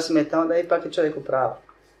toga zasmeta, onda ipak je čovjek u pravu.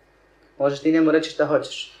 Možeš ti njemu reći šta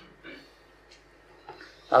hoćeš.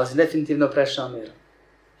 Ali si definitivno prešao mir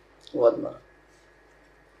u odmor.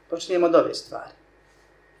 Počnijemo od ove stvari.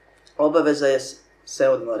 Obaveza je se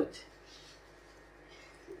odmoriti.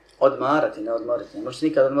 Odmarati, ne odmoriti. Ne možeš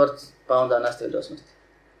nikad odmoriti, pa onda nastavi do smrti.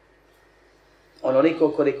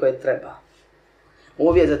 Onoliko koliko je treba.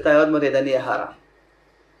 Uvjet za taj odmor je da nije haram.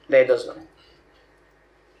 Da je dozvoljen.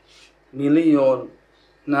 Milion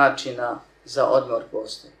načina za odmor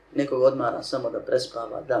postoji. Nekog odmara samo da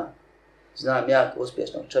prespava, da. Znam jako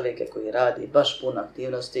uspješnog čovjeka koji radi baš puno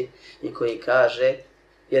aktivnosti i koji kaže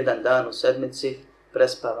jedan dan u sedmici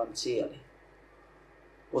prespavam cijeli.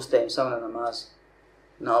 Ustajem samo na namazu,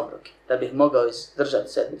 na obroke, da bih mogao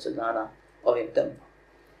izdržati sedmicu dana ovim tempom.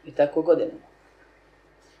 I tako godinama.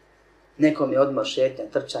 Nekom je odmor šetnja,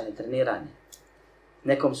 trčanje, treniranje.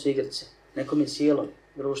 Nekom su igrice, nekom je silovi,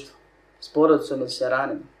 društvo, s porodicom ili se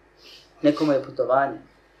ranima. Nekom je putovanje,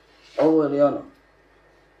 ovo ili ono.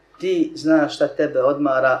 Ti znaš šta tebe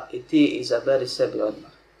odmara i ti izaberi sebi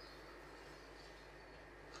odmor.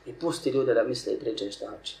 I pusti ljude da misle i pričaju šta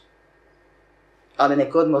hoće. Ali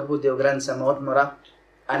nek odmor bude u granicama odmora,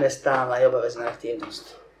 a ne stalna i obavezna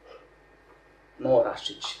aktivnost. Moraš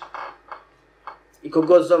ići. I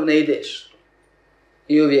kogod zovne ideš.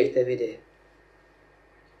 I uvijek te vide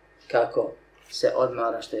kako se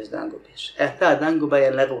odmaraš, to je dangubiš. Ta danguba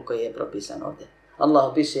je level koji je propisan ovdje. Allah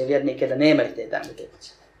opisuje vjernike da nemaju te dangube.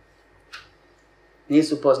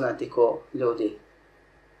 Nisu poznati ko ljudi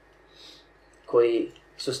koji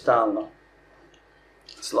su stalno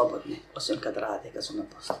slobodni, osim kad rade, kad su na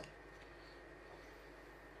poslu.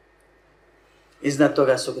 Iznad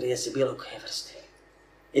toga su grijesi bilo koje vrste.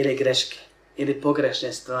 Ili greške, ili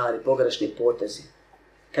pogrešne stvari, pogrešni potezi.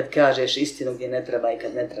 Kad kažeš istinu gdje ne treba i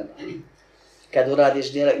kad ne treba. Kad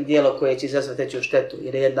uradiš djelo koje će izazvati veću štetu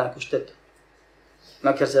ili jednaku štetu.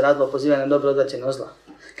 Makar se radilo pozivanje na dobro, odvraćanje od zla.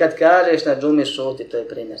 Kad kažeš na džumi šuti, to je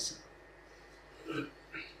primjer sam.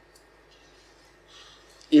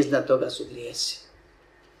 Iznad toga su grijesi.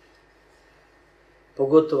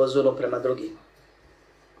 Pogotovo zulum prema drugima.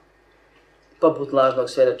 Poput lažnog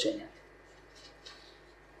svjedočenja.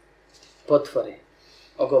 Potvore.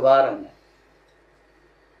 Ogovaranja.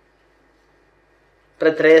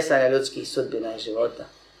 Pretresanja ljudskih sudbina i života.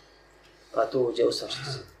 Pa tu uđe u svašta.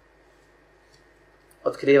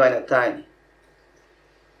 Otkrivanja tajni.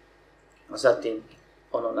 A zatim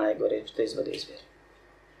ono najgore što izvode iz vjere.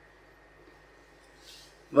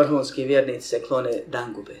 Vrhunski vjernici se klone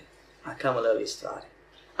dangube, a kamoli ovi stvari.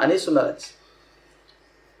 A nisu meleci.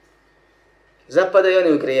 Zapadaju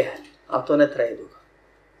oni u grijehe, ali to ne traje dugo.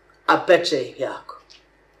 A peče ih jako.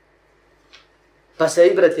 Pa se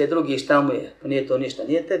i brat je drugi šta mu je, pa nije to ništa.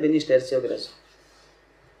 Nije tebi ništa jer si ogrezuo.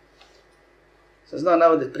 Sam znao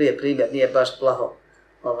navoditi prije primjer, nije baš plaho,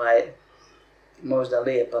 možda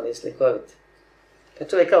lijep, ali slikovit. Kad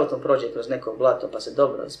čovjek autom prođe kroz neko blato pa se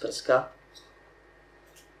dobro isprska,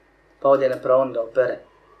 pa ovdje na praon da opere.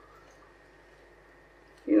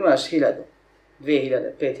 Imaš 1000,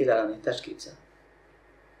 2000, 5000 tačkica.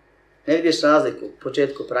 Ne vidiš razliku u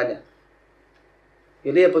početku pranja.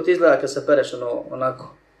 I lijepo ti izgleda kad se pereš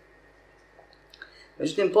onako.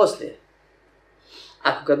 Međutim, poslije,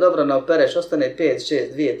 ako ga dobro naopereš, ostane 5,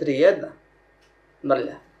 6, 2, 3, 1,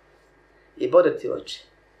 mrlja. I bode ti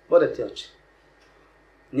oči.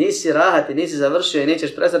 Nisi rahat i nisi završio i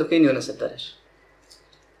nećeš prestati dok i nju ne se pereš.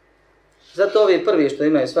 Zato ovi prvi što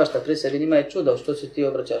imaju svašta pri sebi, njima je čudo što se ti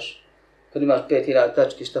obraćaš. Kad imaš 5000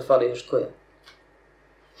 tački, šta fali još koja.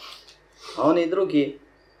 A oni drugi,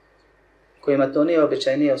 kojima to nije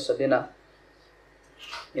običaj, nije osobina,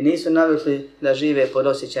 i nisu navikli da žive pod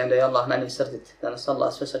osjećajem da je Allah na njih srdit, da nas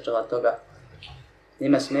Allah sve sačuva toga,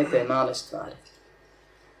 njima smetaju male stvari.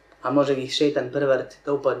 A može ih šeitan prevariti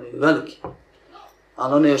da upadnu i veliki.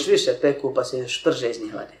 Ali one još više peku pa se još brže iz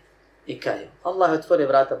njih vade. I kaju. Allah je otvorio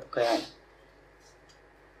vrata pokajanja.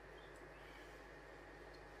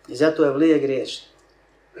 I zato je vlije griješi.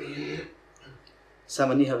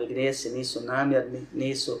 Samo njihovi grijesi nisu namjerni,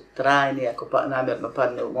 nisu trajni, ako namjerno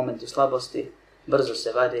padne u momentu slabosti, brzo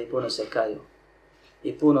se vade i puno se kaju.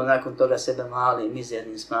 I puno nakon toga sebe mali i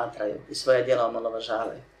mizerni smatraju i svoje djela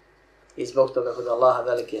omalovažavaju. I zbog toga kod Allaha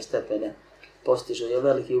velike stepene postižu i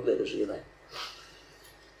veliki ugled uživaju.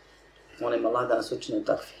 Molim Allah da nas učini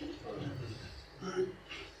takvi.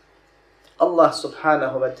 Allah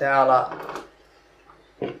subhanahu wa ta'ala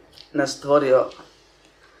nas stvorio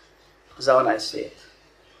za onaj svijet.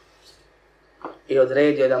 I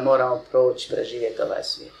odredio da moramo proći, preživjeti ovaj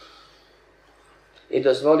svijet. I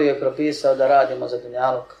dozvolio i propisao da radimo za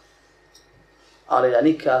dunjaluk, ali da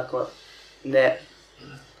nikako ne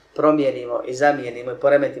promijenimo i zamijenimo i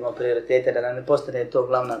poremetimo prioritete, da nam ne postane to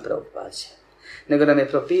glavna preokupacija. Nego nam je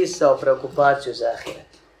propisao preokupaciju za ahiret.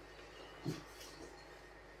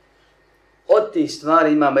 Od tih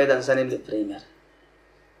stvari imamo jedan zanimljiv primjer.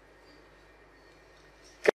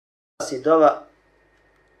 Kada si dova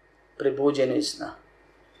pribuđenju iz sna.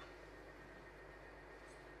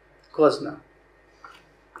 Ko zna?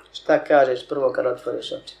 Šta kažeš prvo kad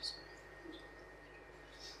otvoriš oči?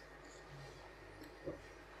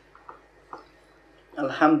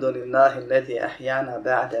 Alhamdulillahi alladhi ahyana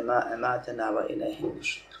ba'da ma amatana wa ilayhi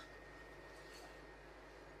nushur.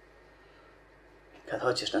 Kad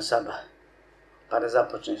hoćeš na sabah, pa da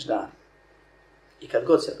započneš dan. I kad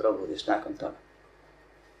god se probudiš nakon toga.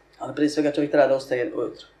 Ali prije svega čovjek treba da ustaje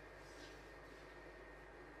ujutro.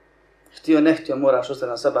 Htio ne htio moraš ustati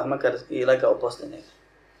na sabah, makar i legao poslije njega.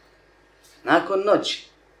 Nakon noći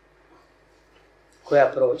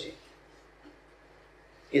koja prođe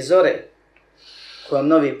i zore kojom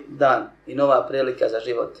novi dan i nova prilika za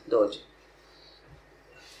život dođe.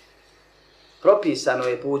 Propisano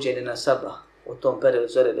je buđenje na sabah u tom periodu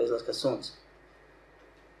zore do izlaska sunca.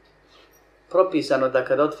 Propisano da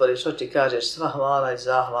kad otvoriš oči kažeš sva hvala i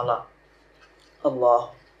zahvala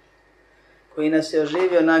Allahu koji nas je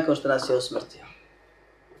oživio nakon što nas je usmrtio.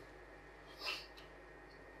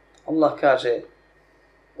 Allah kaže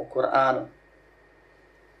u Kur'anu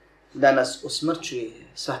da nas usmrćuje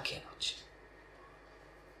svake noći.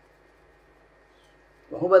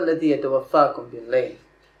 وَهُوَ الَّذِي يَتَوَفَّاكُمْ بِاللَّيْلِ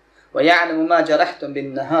وَيَعْلَمُ مَا جَرَحْتُمْ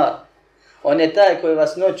بِالنَّهَارِ. On je taj koji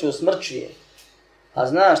vas noću usmrćuje, a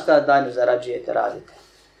zna šta danju zarađujete, radite.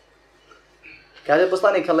 Kaže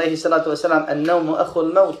poslanik alejhi salatu vesselam: "An-nawmu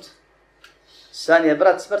akhul maut." San je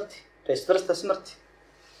brat smrti, to je vrsta smrti,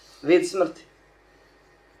 vid smrti.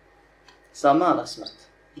 Samo mala smrt.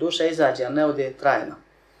 Duša izađe, ali ne ode trajno.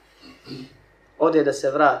 Ode da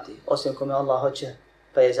se vrati, osim kome Allah hoće,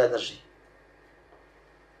 pa je zadrži.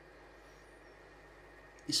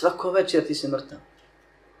 I svako večer ti si mrtav.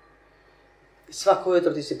 I svako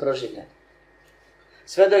jutro ti si proživljen.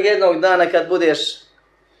 Sve do jednog dana kad budeš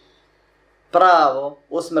pravo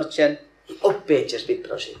usmrćen i opet ćeš biti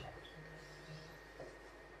proživljen.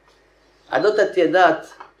 A dotad ti je dat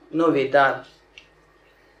novi dan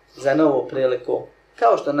za novu priliku,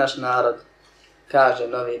 kao što naš narod kaže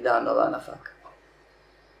novi dan, nova nafaka.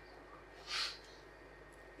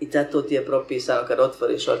 I zato ti je propisano kad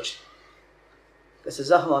otvoriš oči, da se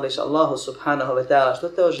zahvališ Allahu subhanahu wa ta'ala što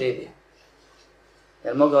te oživio.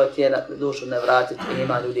 Jer mogao ti je dušu ne vratiti i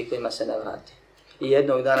ima ljudi kojima se ne vrati. I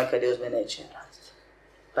jednog dana kad je uzme neće je vratiti.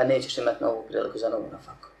 Pa nećeš imati novu priliku za novu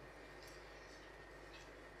nafaku.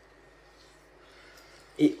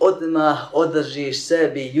 I odmah održiš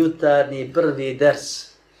sebi jutarnji prvi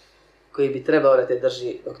ders koji bi trebao da te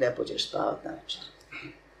drži dok ne pođeš spavat na večer.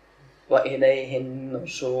 Wa ilayhin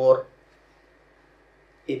nushur.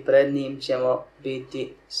 I pred njim ćemo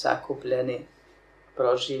biti sakupljeni,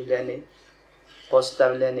 proživljeni,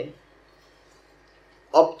 postavljeni,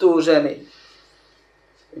 optuženi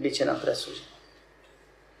i bit će nam presuđeni.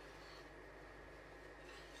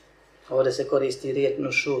 Ovdje se koristi riječ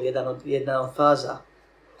nušur, jedna od faza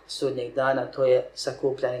sudnjeg dana, to je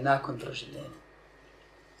sakupljanje nakon proživljenja.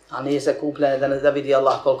 A nije sakupljanje da vidi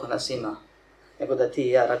Allah koliko nas ima, nego da ti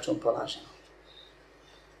i ja račun polažemo.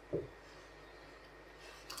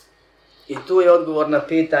 I tu je odgovor na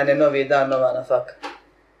pitanje novi dan, nova nafaka.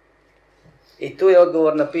 I tu je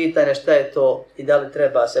odgovor na pitanje šta je to i da li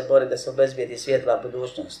treba se boriti da se obezbijedi svjetla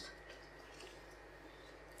budućnost.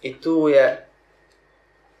 I tu je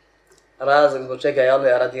razlog zbog čega je Ali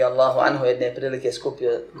radijallahu anhu jedne prilike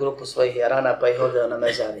skupio grupu svojih jarana pa ih odveo na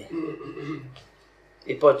mezari.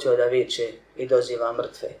 I počeo da viče i doziva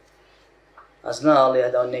mrtve. A zna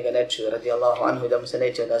Ali da on njega ne čuje radijallahu anhu i da mu se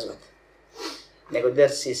neće odazvati. Nego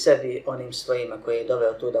dersi sebi onim svojima koji je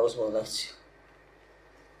doveo tu da uzmu lekciju.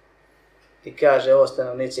 I kaže o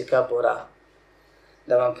stanovnici kabura,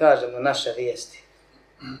 da vam kažemo naše vijesti,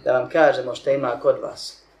 da vam kažemo šta ima kod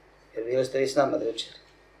vas, jer bili ste vi s nama večer.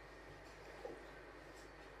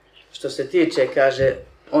 Što se tiče, kaže,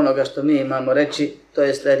 onoga što mi imamo reći, to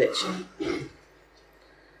je sljedeće.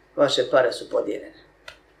 Vaše pare su podijeljene.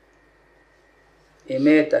 I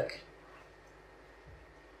metak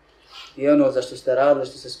i ono za što ste radili,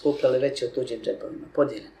 što ste skupljali, već je u tuđim džepovima,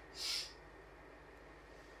 podijeljene.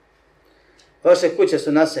 Vaše kuće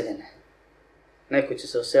su naseljene. Neko će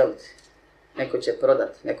se useliti, neko će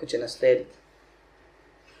prodati, neko će naslijediti.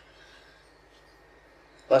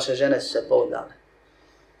 Vaše žene su se poudale.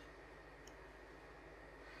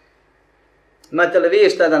 Imate li vi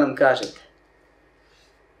šta da nam kažete?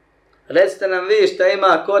 Recite nam vi šta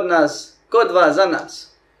ima kod nas, kod vas za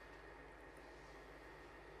nas.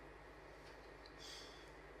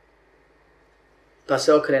 Pa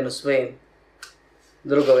se okrenu svojim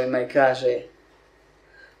drugovima i kaže,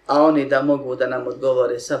 a oni da mogu da nam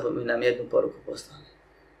odgovore, samo mi nam jednu poruku poslali.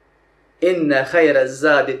 Inne hajra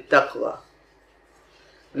zadi takva.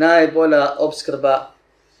 Najbolja opskrba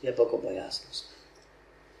je bogobojaznost.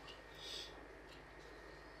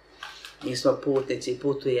 Mi smo putnici,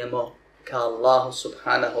 putujemo ka Allahu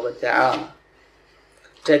subhanahu wa ta'ala.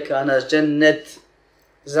 Čeka nas džennet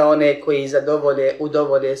za one koji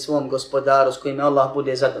udovolje svom gospodaru s kojim Allah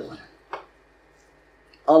bude zadovoljan.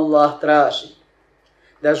 Allah traži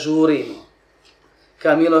da žurimo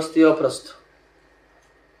ka milosti i oprostu,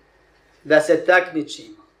 da se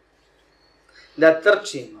takmičimo, da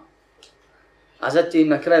trčimo, a zatim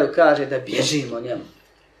na kraju kaže da bježimo njemu.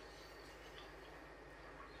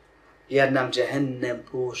 Jer nam džehennem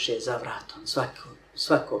puše za vratom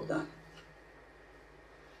svakog dana.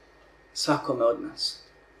 Svakome od nas.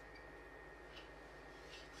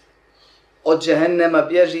 Od džehennema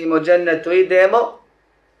bježimo, džennetu idemo,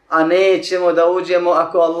 a nećemo da uđemo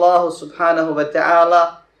ako Allahu subhanahu wa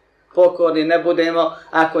ta'ala pokorni ne budemo,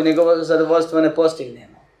 ako njegovo zadovoljstvo ne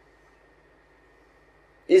postignemo.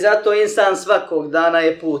 I zato insan svakog dana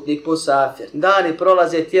je putnik, musafir. Dani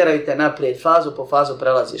prolaze, tjeraju te naprijed, fazu po fazu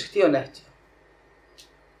prelaziš, htio ne htio.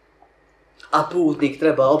 A putnik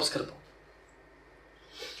treba opskrbu.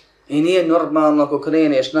 I nije normalno ako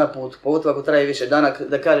kreneš na put, pogotovo ako traje više dana,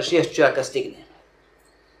 da kažeš ješću ja kad stignem.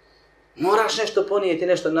 Moraš nešto ponijeti,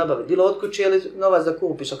 nešto nabaviti. Bilo od kuće ili novac da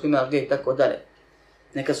kupiš ako imaš gdje i tako dalje.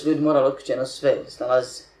 Nekad su ljudi morali od kuće na sve, snalazi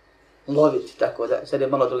se, loviti tako dalje. Sad je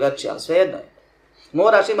malo drugačije, ali svejedno je.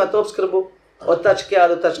 Moraš imati opskrbu od tačke A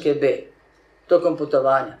do tačke B, tokom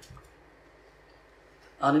putovanja.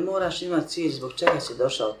 Ali moraš imati cilj zbog čega si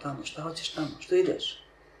došao tamo, šta hoćeš tamo, što ideš.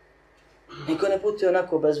 Niko ne putuje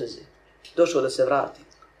onako bez veze. Došao da se vrati.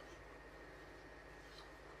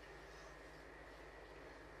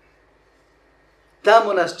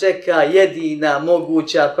 Tamo nas čeka jedina,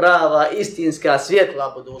 moguća, prava, istinska,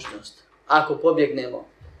 svjetla budućnost. Ako pobjegnemo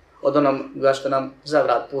od onoga što nam za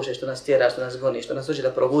vrat puše, što nas tjera, što nas goni, što nas hoće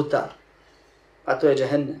da proguta, a to je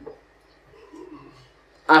džehennem.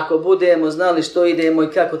 Ako budemo znali što idemo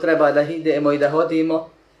i kako treba da idemo i da hodimo,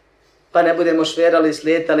 pa ne budemo šverali,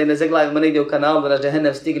 slijetali, ne zaglavimo negdje u kanalu da nas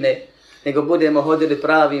džehennem stigne, nego budemo hodili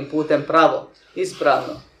pravim putem, pravo,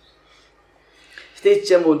 ispravno.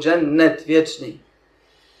 Stićemo u džennet vječni.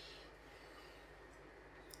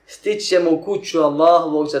 Stićemo u kuću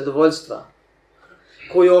Allahovog zadovoljstva,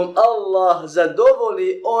 kojom Allah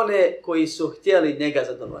zadovolji one koji su htjeli njega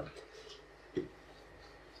zadovoljiti.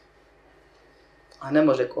 A ne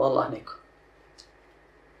može ko Allah niko.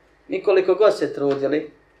 Mi koliko god se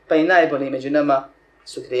trudili, pa i najbolji među nama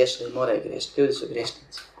su griješili i moraju griješiti. Ljudi su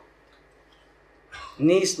griješnici.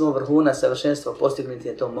 Nismo vrhunac savršenstva postigli, niti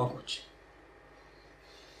je to moguće.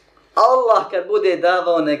 Allah kad bude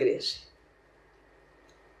davao ne griješi.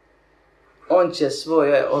 On će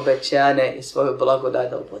svoje obećanje i svoju blagodat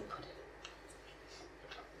da upotpuni.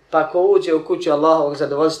 Pa ako uđe u kuću Allahovog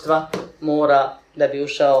zadovoljstva, mora da bi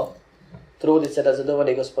ušao truditi se da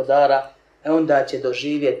zadovolji gospodara, onda će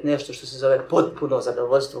doživjeti nešto što se zove potpuno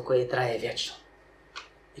zadovoljstvo koje traje vječno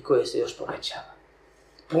i koje se još povećava.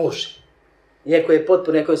 Može. Iako je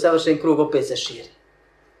potpuno, iako je savršen krug, opet se širi.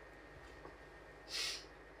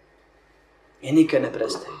 I nikad ne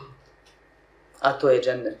prestaje. A to je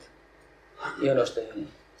džennet. I ono što je u njemu.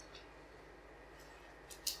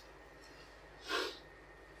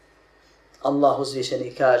 Allah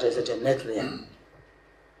uzvišeni kaže za džennetlije,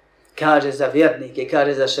 kaže za vjernike,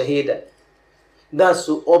 kaže za šehide, da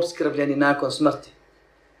su obskrbljeni nakon smrti.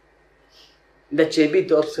 Da će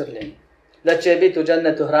biti obskrbljeni. Da će biti u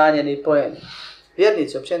džennetu hranjeni i pojeni.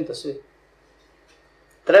 Vjernici, općenito svi.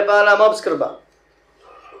 Treba nam obskrba.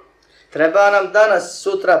 Treba nam danas,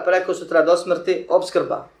 sutra, preko sutra do smrti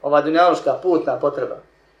obskrba. Ova dunjaluška putna potreba.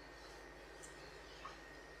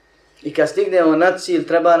 I kad stignemo na cilj,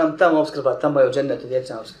 treba nam tamo obskrba. Tamo je u džennetu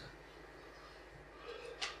vječna obskrba.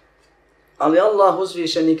 Ali Allah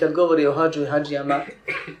uzvišeni kad govori o hađu i hađijama,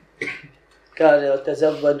 kaže o te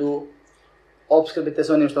zavadu, obskrbite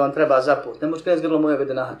se onim što vam treba za put. Ne možeš krenuti s grlom ove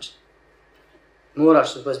godine na hađ.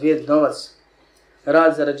 Moraš pozbijeti novac,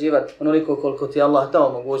 rad zarađivati onoliko koliko ti Allah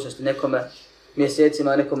dao mogućnosti nekome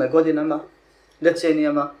mjesecima, nekome godinama,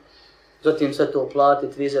 decenijama, zatim sve to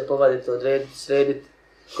uplatiti, vize povaditi, odrediti, srediti,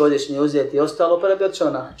 godišnje uzeti i ostalo, pa da bi otišao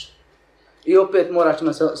na hađ. I opet moraš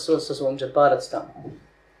imati sa svom džeparac tamo.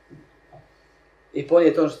 I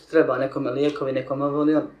ponijeti ono što treba, nekome lijekovi, nekome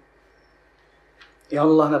voli on. I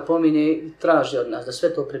Allah napominje i traži od nas da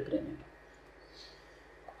sve to pripremimo.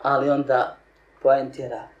 Ali onda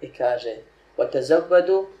poentira i kaže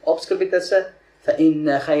وَتَزَوَّدُوا obskrbite se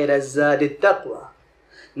فَإِنَّ خَيْرَ الزَّادِ تَقْوَى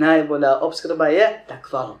najbolja obskrba je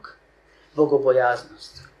takvaluk,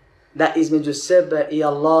 bogobojaznost. Da između sebe i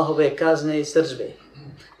Allahove kazne i srdžbe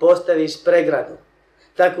postaviš pregradu,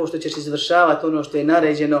 tako što ćeš izvršavati ono što je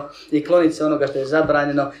naređeno i kloniti se onoga što je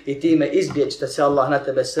zabranjeno i time izbjeći da se Allah na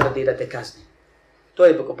tebe srdi i da te kazni. To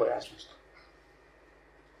je bogobojaznost.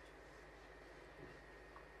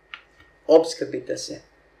 Opskrbite se.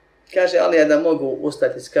 Kaže Alija da mogu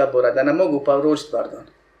ustati iz kabura, da nam mogu poručiti,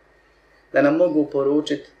 da nam mogu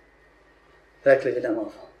poručiti, rekli bi nam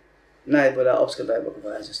ovo. Najbolja opskrba je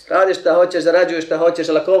bogobojaznost. Radiš šta hoćeš, zarađuješ šta hoćeš,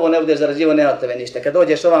 ali ako ovo ne budeš zarađivo, nema tebe ništa. Kad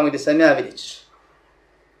dođeš ovamo gdje sam ja, vidit ćeš.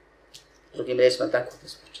 Drugim riječima tako to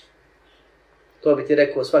slučaj. To bi ti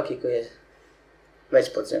rekao svaki koji je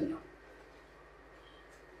već pod zemljom.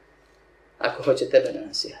 Ako hoće tebe da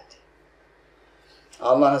nasijati.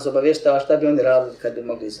 Allah nas obavještava šta bi oni radili kad bi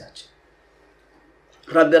mogli izaći.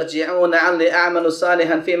 Rabbi rđi'una anli a'malu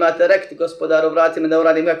salihan fima tarakti, gospodaru vrati me da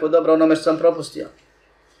uradim kako dobro onome što sam propustio.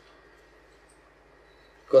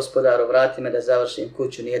 Gospodaru vrati me da završim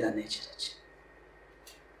kuću, nijedan neće reći.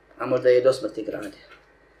 A možda je do smrti gradio.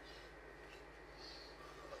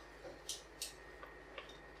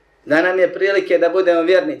 Da nam je prilike da budemo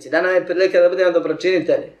vjernici, da nam je prilike da budemo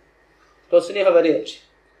dobročinitelji. To su njihove riječi.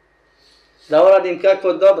 Da uradim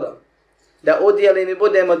kako dobro, da udjelim i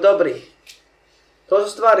budemo dobri. To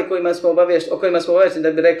su stvari o kojima smo obavješteni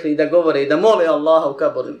da bi rekli i da govore i da mole Allaha u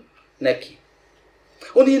kaburu neki.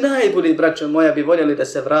 Oni najbolji, braćo moja, bi voljeli da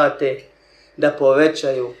se vrate, da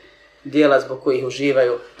povećaju dijela zbog kojih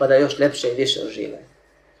uživaju, pa da još lepše i više uživaju.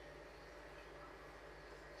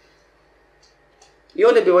 I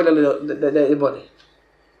oni bi voljeli da je bolje.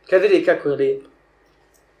 Kad vidi kako je lijepo.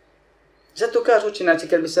 Zato kažu učenjaci,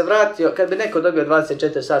 kad bi se vratio, kad bi neko dobio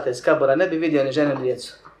 24 sata iz kabura, ne bi vidio ni ženu ni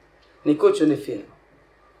djecu, ni kuću, ni firmu.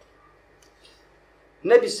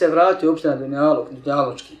 ne bi se vratio uopšte na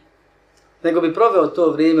dunjalučki, nego bi proveo to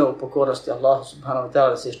vrijeme u pokornosti Allahu subhanahu wa ta'ala,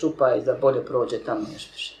 da se iščupa i da bolje prođe tamo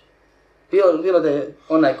još više. Bilo da je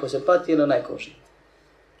onaj ko se pati ili onaj ko živi.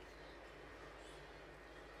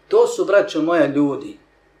 To su, braćo moja, ljudi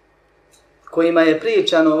kojima je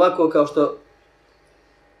pričano ovako kao što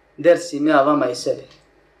dersim ja vama i sebi.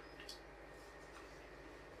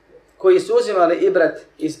 Koji su uzimali ibrat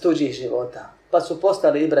iz tuđih života, pa su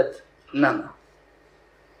postali ibrat nama.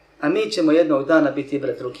 A mi ćemo jednog dana biti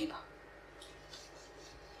ibrat drugima.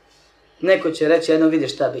 Neko će reći, jedno vidi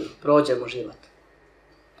šta bi, prođemo život.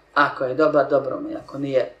 Ako je dobar, dobro mu je, ako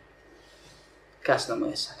nije, kasno mu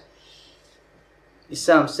je sad. I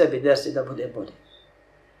sam sebi dersi da bude bolji.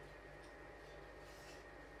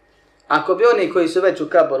 Ako bi oni koji su već u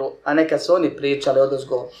kaboru, a nekad su oni pričali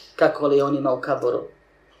odozgo kako li on ima u kaboru,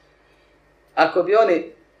 ako bi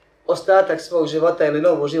oni ostatak svog života ili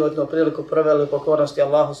novu životnu priliku proveli u pokornosti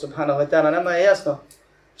Allahu subhanahu wa ta'ala, nama je jasno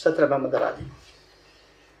šta trebamo da radimo.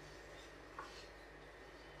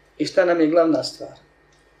 I šta nam je glavna stvar?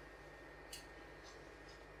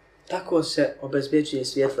 Tako se obezbjeđuje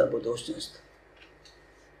svjetla budućnost.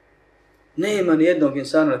 Nema ni jednog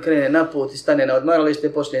insana da krene na put i stane na odmaralište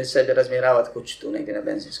i počne sebi razmjeravati kuću tu negdje na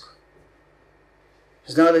benzinskoj.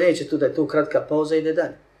 Zna da neće tu, da je tu kratka pauza i ide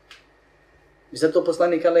dalje. I zato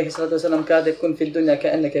poslanik alejhi salatu vesselam kaže kun fil dunya ka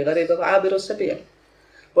annaka gharib wa abiru sabil.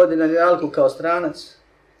 Budi na dunjalku kao stranac.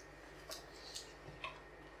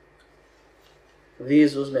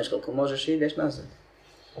 Vizu uzmeš koliko možeš i ideš nazad.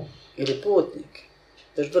 Ili putnik,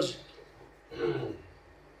 još brže.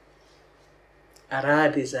 A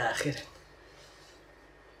radi za ahiret.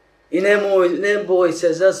 I ne boj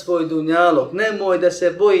se za svoj dunjalog, nemoj da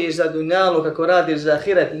se bojiš za dunjalog ako radiš za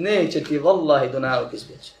ahiret, neće ti vallahi dunjalog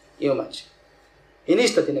izbjeći i umaći. I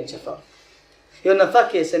ništa ti neće faliti. I od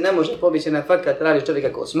nafake se ne može pobjeći, nafaka traži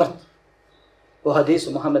čovjeka kao smrt. Po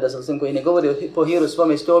hadisu Muhammeda sallallahu koji ne govori po hiru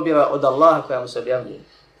svome isto objava od Allaha koja mu se objavljuje.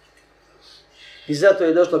 I zato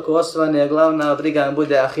je došlo ko osvane, glavna briga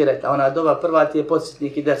bude ahiret, a ona dova prva ti je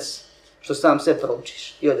podsjetnik i ders, što sam sve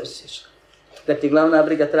proučiš i odrsiš. Da ti glavna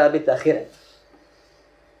briga treba biti ahiret.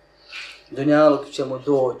 Dunjaluk će mu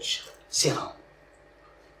doći silom.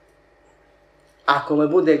 Ako mu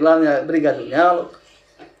bude glavna briga dunjaluk,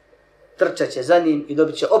 trčat će za njim i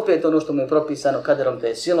dobit će opet ono što mu je propisano kaderom, to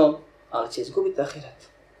je silom, ali će izgubiti ahiret.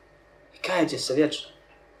 I kajet će se vječno.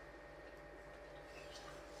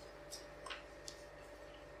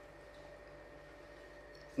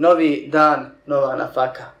 Novi dan, nova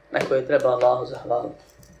nafaka, na kojoj treba Allahu zahvaliti.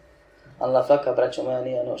 Ali nafaka, braćo moja,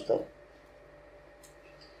 nije ono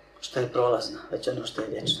što je prolazna, već ono što je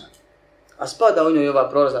vječno. A spada u njoj ova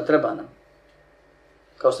prolazna, treba nam.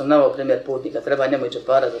 Kao sam navao primjer putnika, treba njemu i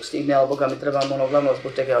džepara dok stigne, ali Boga mi trebamo ono glavno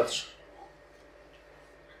zbog čega je otišao.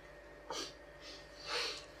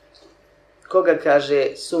 Koga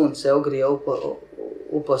kaže sunce ugrije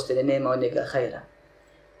u postelje, nema od njega hajra.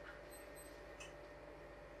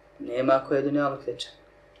 Nema ako je dunjaluk vječan.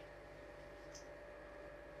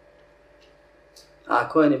 A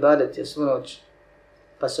ako je ni badetio svu noć,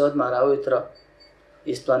 pa se odmara ujutro,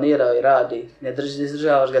 isplanirao i radi, ne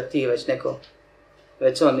izdržavaš ga ti, već neko,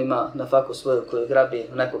 već on ima na faku svoju koju grabi,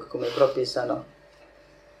 onako kako mu je propisano,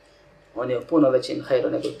 on je u puno većim hajru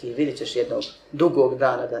nego ti. Vidit ćeš jednog dugog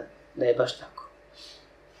dana da je baš tako.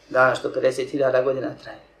 Dana što 50.000 godina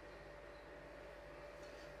traje.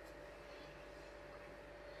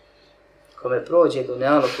 Kome prođe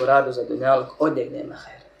dunjaluk u radu za dunjaluk, od njeg nema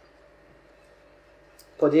hajra.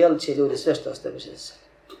 Podijelit će ljudi sve što ostaviš za sebe.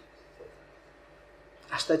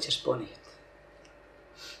 A šta ćeš ponijeti?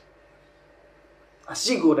 A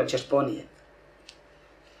sigurno ćeš ponijeti.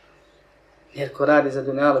 Jer ko radi za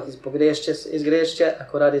dunjaluk izgrešit će, a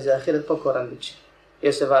ko radi za ahiret pokoran bit će.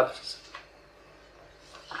 Jer se vapi.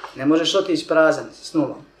 Ne možeš otići prazan s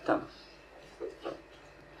nulom tamo.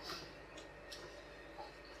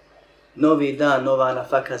 Novi dan, nova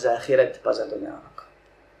nafaka za ahiret pa za dunjaluk.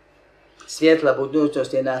 Svjetla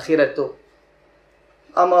budućnost je na ahiretu,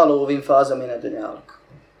 a malo u ovim fazama i na dunjaluku.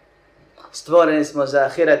 Stvoreni smo za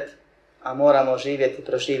ahiret, a moramo živjeti,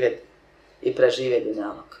 proživjeti i preživjeti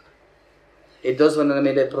dunjaluk. I dozvoljeno nam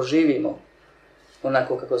je da je proživimo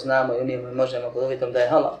onako kako znamo i umijemo i možemo pod uvjetom da je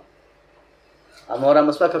halal. A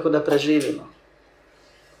moramo svakako da preživimo.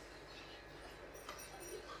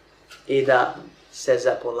 I da se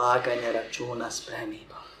za polaganje računa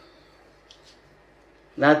spremimo.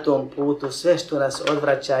 Na tom putu sve što nas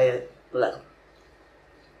odvraća je lego.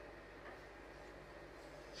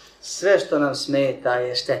 Sve što nam smeta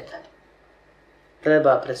je šteta.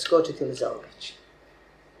 Treba preskočiti ili zaobići.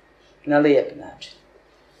 Na lijep način.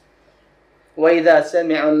 وَإِذَا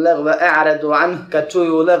سَمِعُوا اللَّغْوَ أَعْرَضُوا عَنْهُ kad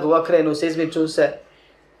čuju legvu, okrenu se, izmiču se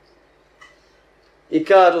i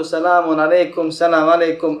kažu salamun alejkum, salam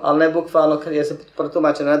alejkum, ali ne bukvalno jer se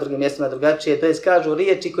protumače na drugim mjestima drugačije, to jest kažu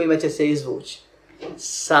riječi kojima će se izvući.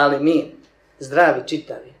 Salimin, zdravi,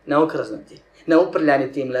 čitavi, neokrznuti,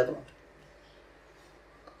 neuprljani tim legvom,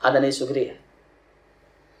 a da nisu grije.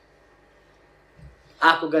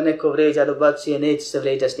 Ako ga neko vređa, dobacuje, neće se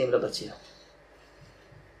vređa s njim dobacivati.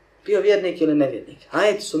 Bio vjernik ili nevjernik.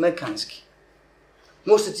 Ajeti su mekanski.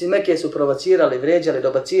 Mušnici Mekke su provocirali, vređali,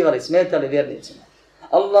 dobacivali, smetali vjernicima.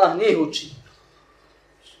 Allah njih uči.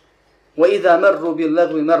 وَإِذَا مَرُّوا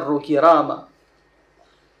بِاللَّغْوِ مَرُّوا كِرَامًا.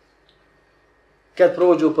 Kad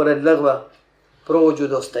prođu pored legva, prođu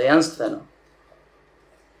dostojanstveno.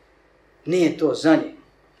 Nije to za njih.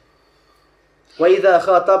 وَإِذَا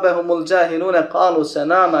خَاطَبَهُمُ الْجَاهِلُونَ قَالُوا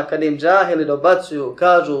سَلَامًا. Kad im džahili dobacuju,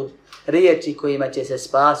 kažu riječi kojima će se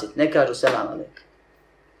spasiti, ne kažu selam alejk.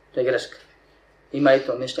 To je greška. Ima i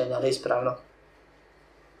to mišljenje, ali ispravno.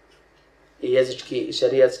 I jezički i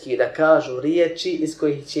šerijatski, da kažu riječi iz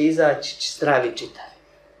kojih će izaći zdravi čitavi.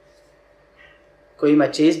 Kojima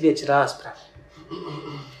će izbjeći rasprave.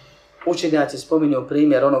 Učenjaci spominju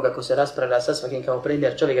primjer onoga ko se raspravlja sa svakim kao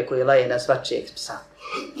primjer čovjeka koji laje na svačijeg psa.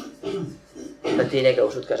 Da ti njega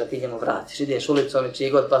ušutkaš, da ti njemu vratiš. Ideš ulicom i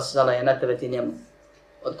čiji god pas zalaje na tebe, ti njemu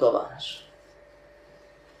odgovaraš.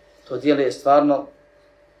 To djeluje stvarno,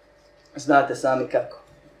 znate sami kako.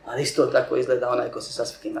 Ali isto tako izgleda onaj ko se sa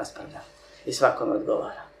svakim raspravlja. I svakome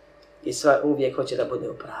odgovara. I uvijek hoće da bude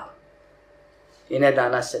u pravu. I ne da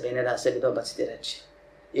na sebe, i ne da sebi dobaciti reći.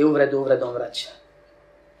 I uvredom vraća.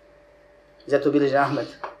 Zato bilježi Ahmed,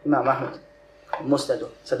 imam Ahmed, u Musnadu,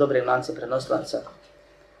 sa dobrim lancem prenosilaca.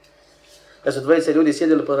 Da su dvojice ljudi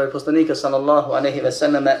sjedili pored poslanika sallallahu alejhi ve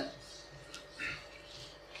selleme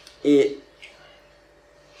i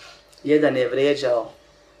jedan je vrijeđao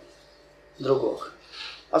drugog.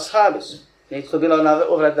 Ashabi su, nije to bila ona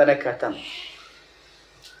uvreda neka tamo.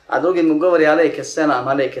 A drugi mu govori alejke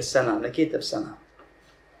selam, neki teb selam.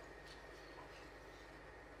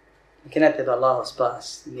 Neki ne tebe Allah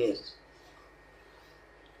spas, mir.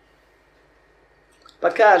 Pa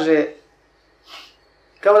kaže,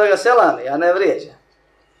 kao da ga selami, a ne vrijeđa.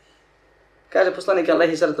 Kaže poslanik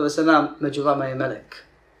alejhi salatu vesselam, među vama je melek,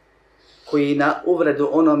 koji na uvredu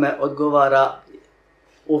onome odgovara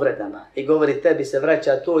uvredama. I govori tebi se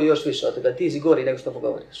vraća to još više od toga, ti si gori nego što mu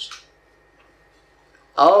govoriš.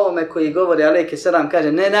 A ovome koji govori alejke selam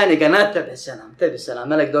kaže, ne na njega, na tebe selam, tebi selam,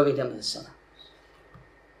 melek dovi njemu selam.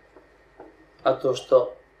 A to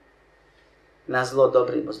što na zlo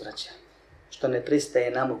dobrim uzvraća. Što ne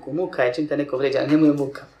pristaje na muku. Muka je čim te neko vrijeđa, njemu je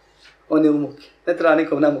muka. On je u muki. Ne treba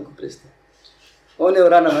nikom na muku pristaje. On je u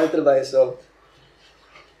ranama, ne treba je soliti.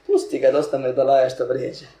 Pusti ga, dosta me balaja što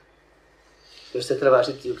vrijeđa. Još se trebaš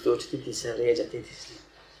i ti uključiti, ti se vrijeđa, ti s njim.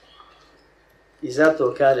 I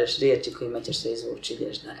zato kažeš riječi kojima ćeš se izvući,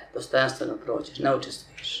 ideš dalje. Dostojanstveno prođeš, ne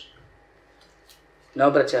učestvuješ. Ne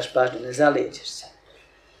obraćaš pažnju, ne zaliječeš se.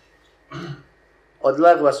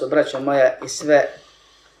 Odlagla su, braćo moja, i sve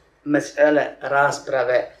mesele,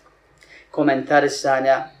 rasprave,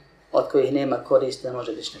 komentarisanja, od kojih nema koristi, ne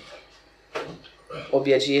može biti šteta.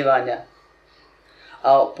 Objeđivanja.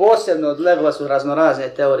 A posebno odlegla su raznorazne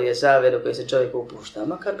teorije zavjere u koje se čovjek upušta.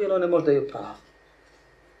 Makar bilo ne možda i u pravu.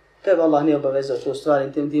 Tebe Allah nije obavezao tu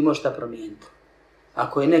stvar, ti možeš ta promijeniti.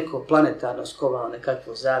 Ako je neko planetarno skovao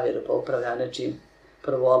nekakvu zavjeru pa upravlja nečim,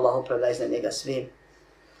 prvo Allah upravlja iznad njega svim,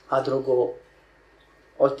 a drugo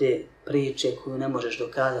od te priče koju ne možeš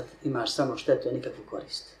dokazati imaš samo štetu i nikakvu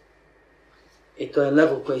korist. I to je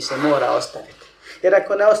level koji se mora ostaviti. Jer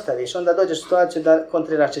ako ne ostaviš, onda dođeš u situaciju da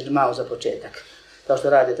kontriraš džmau za početak, kao što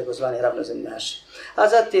radi takozvani ravnozemljaši. A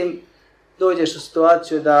zatim dođeš u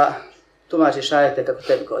situaciju da tumačiš ajete kako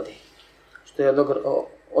tebi godi, što je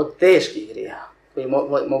od teških grija koji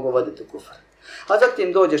mogu voditi u kufar. A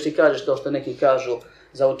zatim dođeš i kažeš to što neki kažu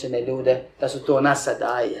za učene ljude, da su to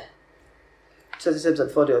nasadaje. Sad se sebi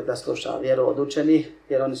zatvorio da sluša vjeru od učenih,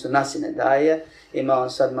 jer oni su nasine daje, ima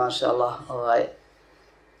on sad, maša Allah,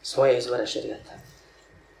 svoje izvore šerijata.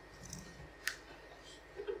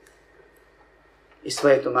 I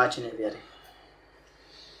svoje tumačenje vjeri.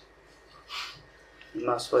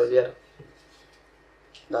 Ima svoju vjeru.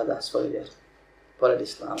 Da, svoju vjeru. Pored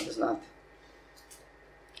islama, da znate.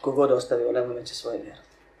 Kogod ostavi u lemu, će svoju vjeru.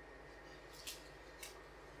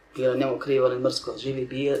 Bilo njemu krivo ili mrsko, živi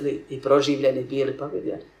bili i proživljeni bili pa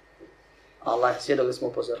vidjeli. Allah, svjedok smo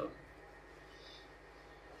upozorili.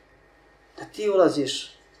 Da ti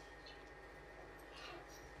ulaziš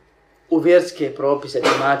u vjerske propise,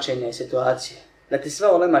 tumačenja i situacije, da ti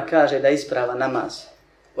sva ulema kaže da isprava namaz,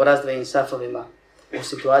 u razdvojenim safovima, u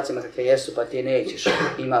situacijama kakve jesu, pa ti nećeš,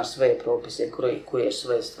 imaš svoje propise, kuješ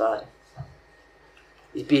svoje stvari.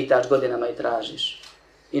 I pitaš godinama i tražiš.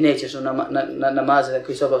 I nećeš na namazove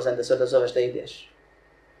koji su obavezan da se odazoveš da ideš.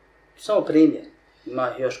 Samo primjer,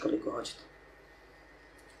 ima ih još koliko hoćete.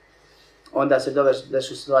 Onda se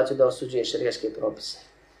doveš u situaciju da osuđuješ šerijatske propise.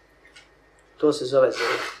 To se zove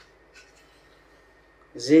zih.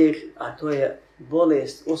 Zih, a to je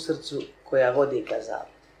bolest u srcu koja vodi ka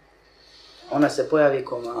zabludu. Ona se pojavi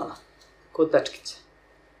ko mala, ko tačkica.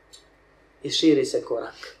 I širi se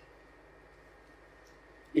korak.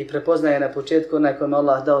 I prepoznaje na početku onaj kome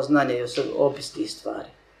Allah dao znanje i opis tih stvari.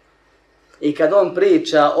 I kad on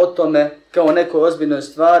priča o tome kao nekoj ozbiljnoj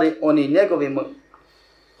stvari, oni njegovi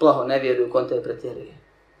plaho ne vjeruju, kon te pretjeruje.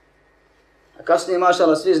 A kasnije,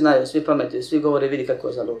 mašala, svi znaju, svi pametuju, svi govore, vidi kako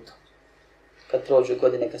je zalutao. Kad prođu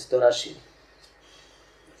godine, kad se to raširi.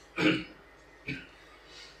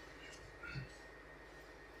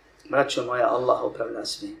 Braćo moja, Allah upravlja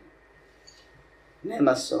svim.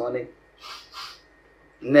 Nema masoni,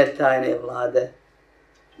 ne tajne vlade,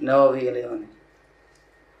 ne ovi ili oni.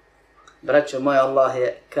 Braćo moja, Allah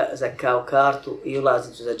je kao kartu i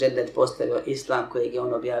ulaznicu za džennet postavio Islam kojeg je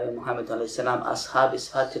on objavio Muhammedu a.s. Ashabi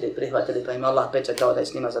shvatili, prihvatili, pa im Allah peča kao da je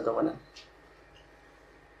s njima zadovoljan.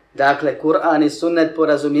 Dakle, Kur'an i sunnet po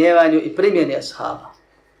razumijevanju i primjeni ashaba.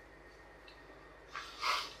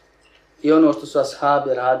 I ono što su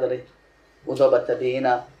ashabi radili u doba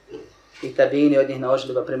tabina i tabini od njih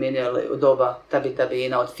naočili pa primjenjali u doba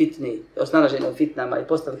tabina od fitni, od snalaženja u fitnama i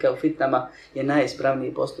postavka u fitnama je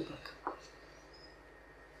najispravniji postupak.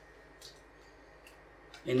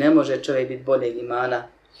 I ne može čovjek biti boljeg imana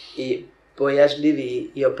i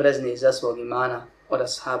bojažljiviji i oprezniji za svog imana od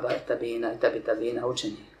ashaba i tabina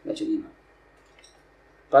učeni među njima.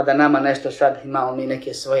 Pa da nama nešto sad imamo mi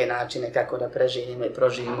neke svoje načine kako da preživimo i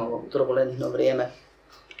proživimo ovo turbulentno vrijeme,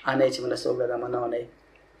 a nećemo da se ugledamo na one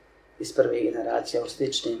iz prve generacije u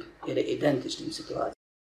sličnim ili identičnim situacijama.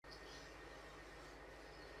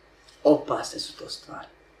 Opasne su to stvari.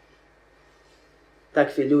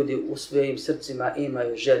 Takvi ljudi u svojim srcima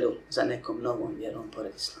imaju želju za nekom novom vjerom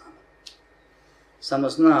pored Islama. Samo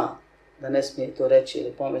zna da ne smije to reći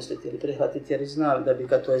ili pomisliti ili prihvatiti jer zna da bi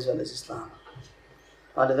ga to izveli iz Islama.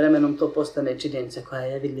 Ali vremenom to postane činjenica koja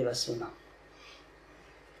je vidljiva svima.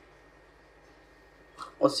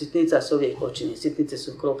 Od sitnica se uvijek počinje, sitnice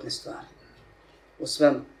su krupne stvari. U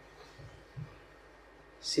svemu.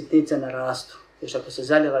 Sitnice narastu, još ako se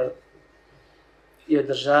zaljevaju i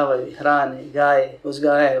održavaju, i hrane, i gaje,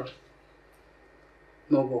 uzgajaju,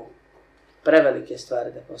 mogu prevelike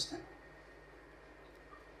stvari da postane.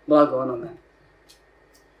 Blago onome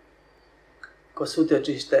ko su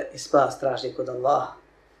utočište i spas traži kod Allaha,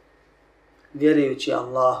 vjerujući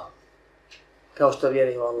Allahu, kao što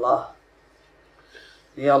vjeruju Allah.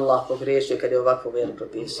 I Allah pogriješio kad je ovakvu vjeru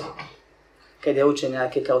propisao. Kad je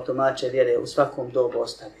učenjake kao tumače vjere u svakom dobu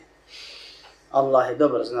ostavio. Allah je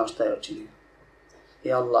dobro znao šta je učinio.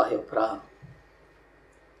 I Allah je u pravu.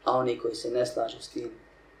 A oni koji se ne slažu s tim,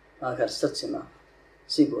 makar srcima,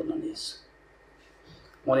 sigurno nisu.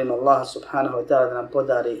 Molim Allah subhanahu wa ta'ala da nam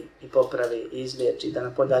podari i popravi i izliječi, da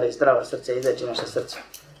nam podari zdrava srca i izliječi naše srce.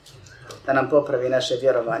 Da nam popravi naše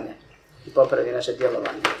vjerovanje i popravi naše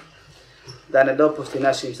djelovanje. Da ne dopusti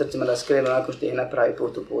našim srcima da skrenu nakon što ih na pravi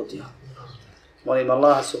put uputio. Molim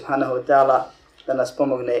Allah subhanahu wa ta'ala da nas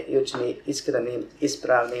pomogne i učini iskrenim,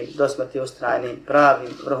 ispravnim, do smrti ustrajnim,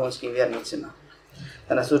 pravim, vrhunskim vjernicima.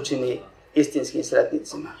 Da nas učini istinskim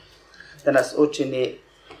sretnicima. Da nas učini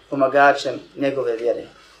pomagačem njegove vjere.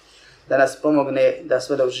 Da nas pomogne da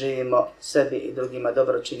sve dok živimo sebi i drugima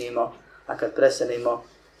dobro činimo, a kad preselimo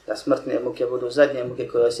da smrtne muke budu zadnje muke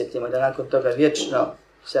koje osjetimo, da nakon toga vječno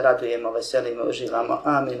se radujemo, veselimo, uživamo.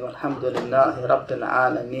 Amin. Alhamdulillahi rabbil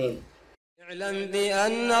alamin. اعلم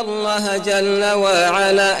بأن الله جل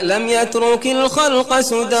وعلا لم يترك الخلق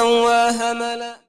سدى وهملا